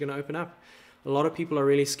travel is actually going to open up. A lot of people are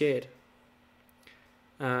really scared.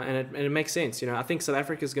 And it makes sense. I think South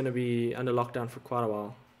Africa is going to be under lockdown for quite a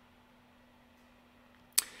while.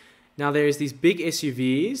 Now, there's these big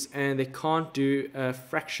SUVs, and they can't do a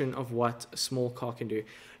fraction of what a small car can do.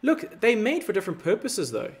 Look, they're made for different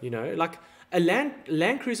purposes, though. Like a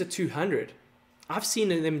Land Cruiser 200. I've seen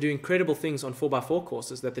them do incredible things on 4x4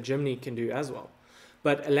 courses that the Jimny can do as well.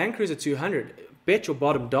 But a Land Cruiser 200, bet your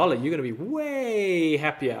bottom dollar you're going to be way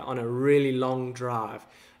happier on a really long drive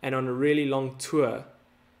and on a really long tour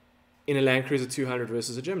in a Land Cruiser 200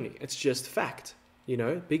 versus a Jimny. It's just fact.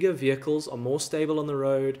 Bigger vehicles are more stable on the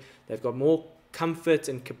road. They've got more comfort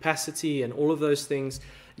and capacity and all of those things.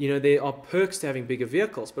 There are perks to having bigger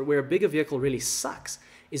vehicles, but where a bigger vehicle really sucks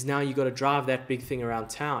is now you got to drive that big thing around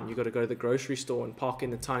town. You got to go to the grocery store and park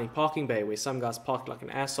in the tiny parking bay where some guy's parked like an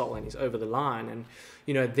asshole and he's over the line. And,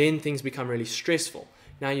 then things become really stressful.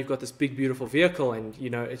 Now you've got this big, beautiful vehicle and,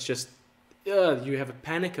 it's just, you have a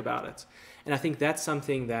panic about it. And I think that's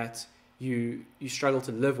something that you struggle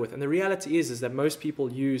to live with. And the reality is that most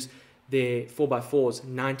people use their 4x4s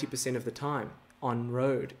 90% of the time on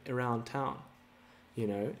road around town,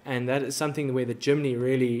 and that is something where the Jimny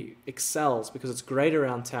really excels because it's great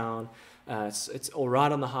around town. It's all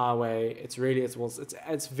right on the highway. It's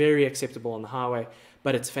very acceptable on the highway,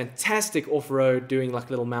 but it's fantastic off-road doing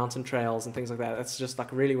little mountain trails and things like that. That's just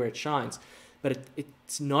really where it shines. But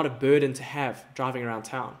it's not a burden to have driving around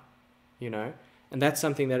town, And that's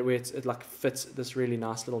something that it fits this really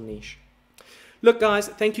nice little niche. Look, guys,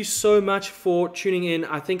 thank you so much for tuning in.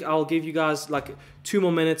 I think I'll give you guys 2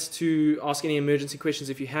 more minutes to ask any emergency questions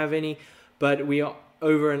if you have any. But we are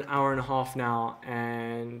over an hour and a half now.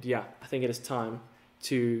 And yeah, I think it is time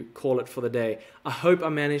to call it for the day. I hope I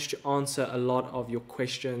managed to answer a lot of your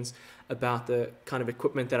questions about the kind of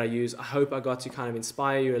equipment that I use. I hope I got to kind of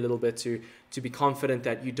inspire you a little bit to be confident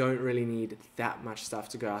that you don't really need that much stuff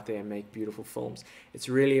to go out there and make beautiful films. It's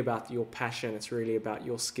really about your passion. It's really about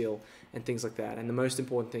your skill and things like that. And the most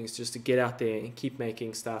important thing is just to get out there and keep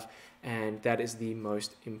making stuff. And that is the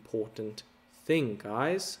most important thing,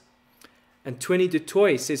 guys. And 20 de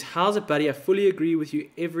Toy says, how's it, buddy? I fully agree with you.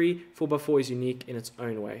 Every 4x4 is unique in its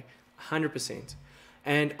own way. 100%.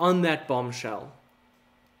 And on that bombshell,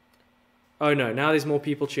 oh no, now there's more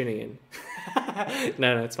people tuning in.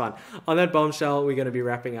 No, it's fine. On that bombshell, we're going to be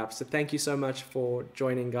wrapping up. So thank you so much for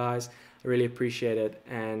joining, guys. I really appreciate it.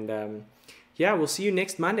 And yeah, we'll see you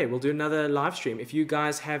next Monday. We'll do another live stream. If you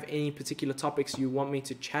guys have any particular topics you want me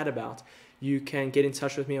to chat about, you can get in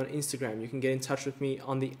touch with me on Instagram. You can get in touch with me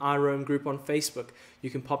on the iRoam group on Facebook. You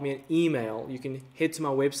can pop me an email. You can head to my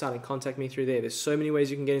website and contact me through there. There's so many ways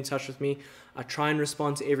you can get in touch with me. I try and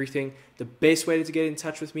respond to everything. The best way to get in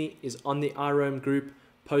touch with me is on the iRoam group.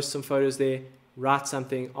 Post some photos there, write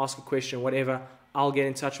something, ask a question, whatever. I'll get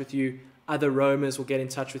in touch with you. Other roamers will get in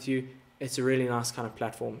touch with you. It's a really nice kind of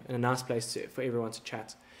platform and a nice place for everyone to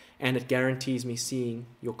chat. And it guarantees me seeing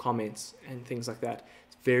your comments and things like that.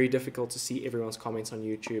 Very difficult to see everyone's comments on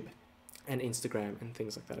YouTube and Instagram and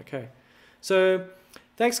things like that. Okay, so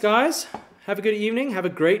thanks, guys. Have a good evening. Have a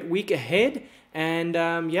great week ahead. And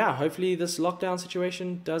yeah, hopefully this lockdown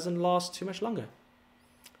situation doesn't last too much longer.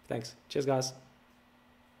 Thanks. Cheers, guys.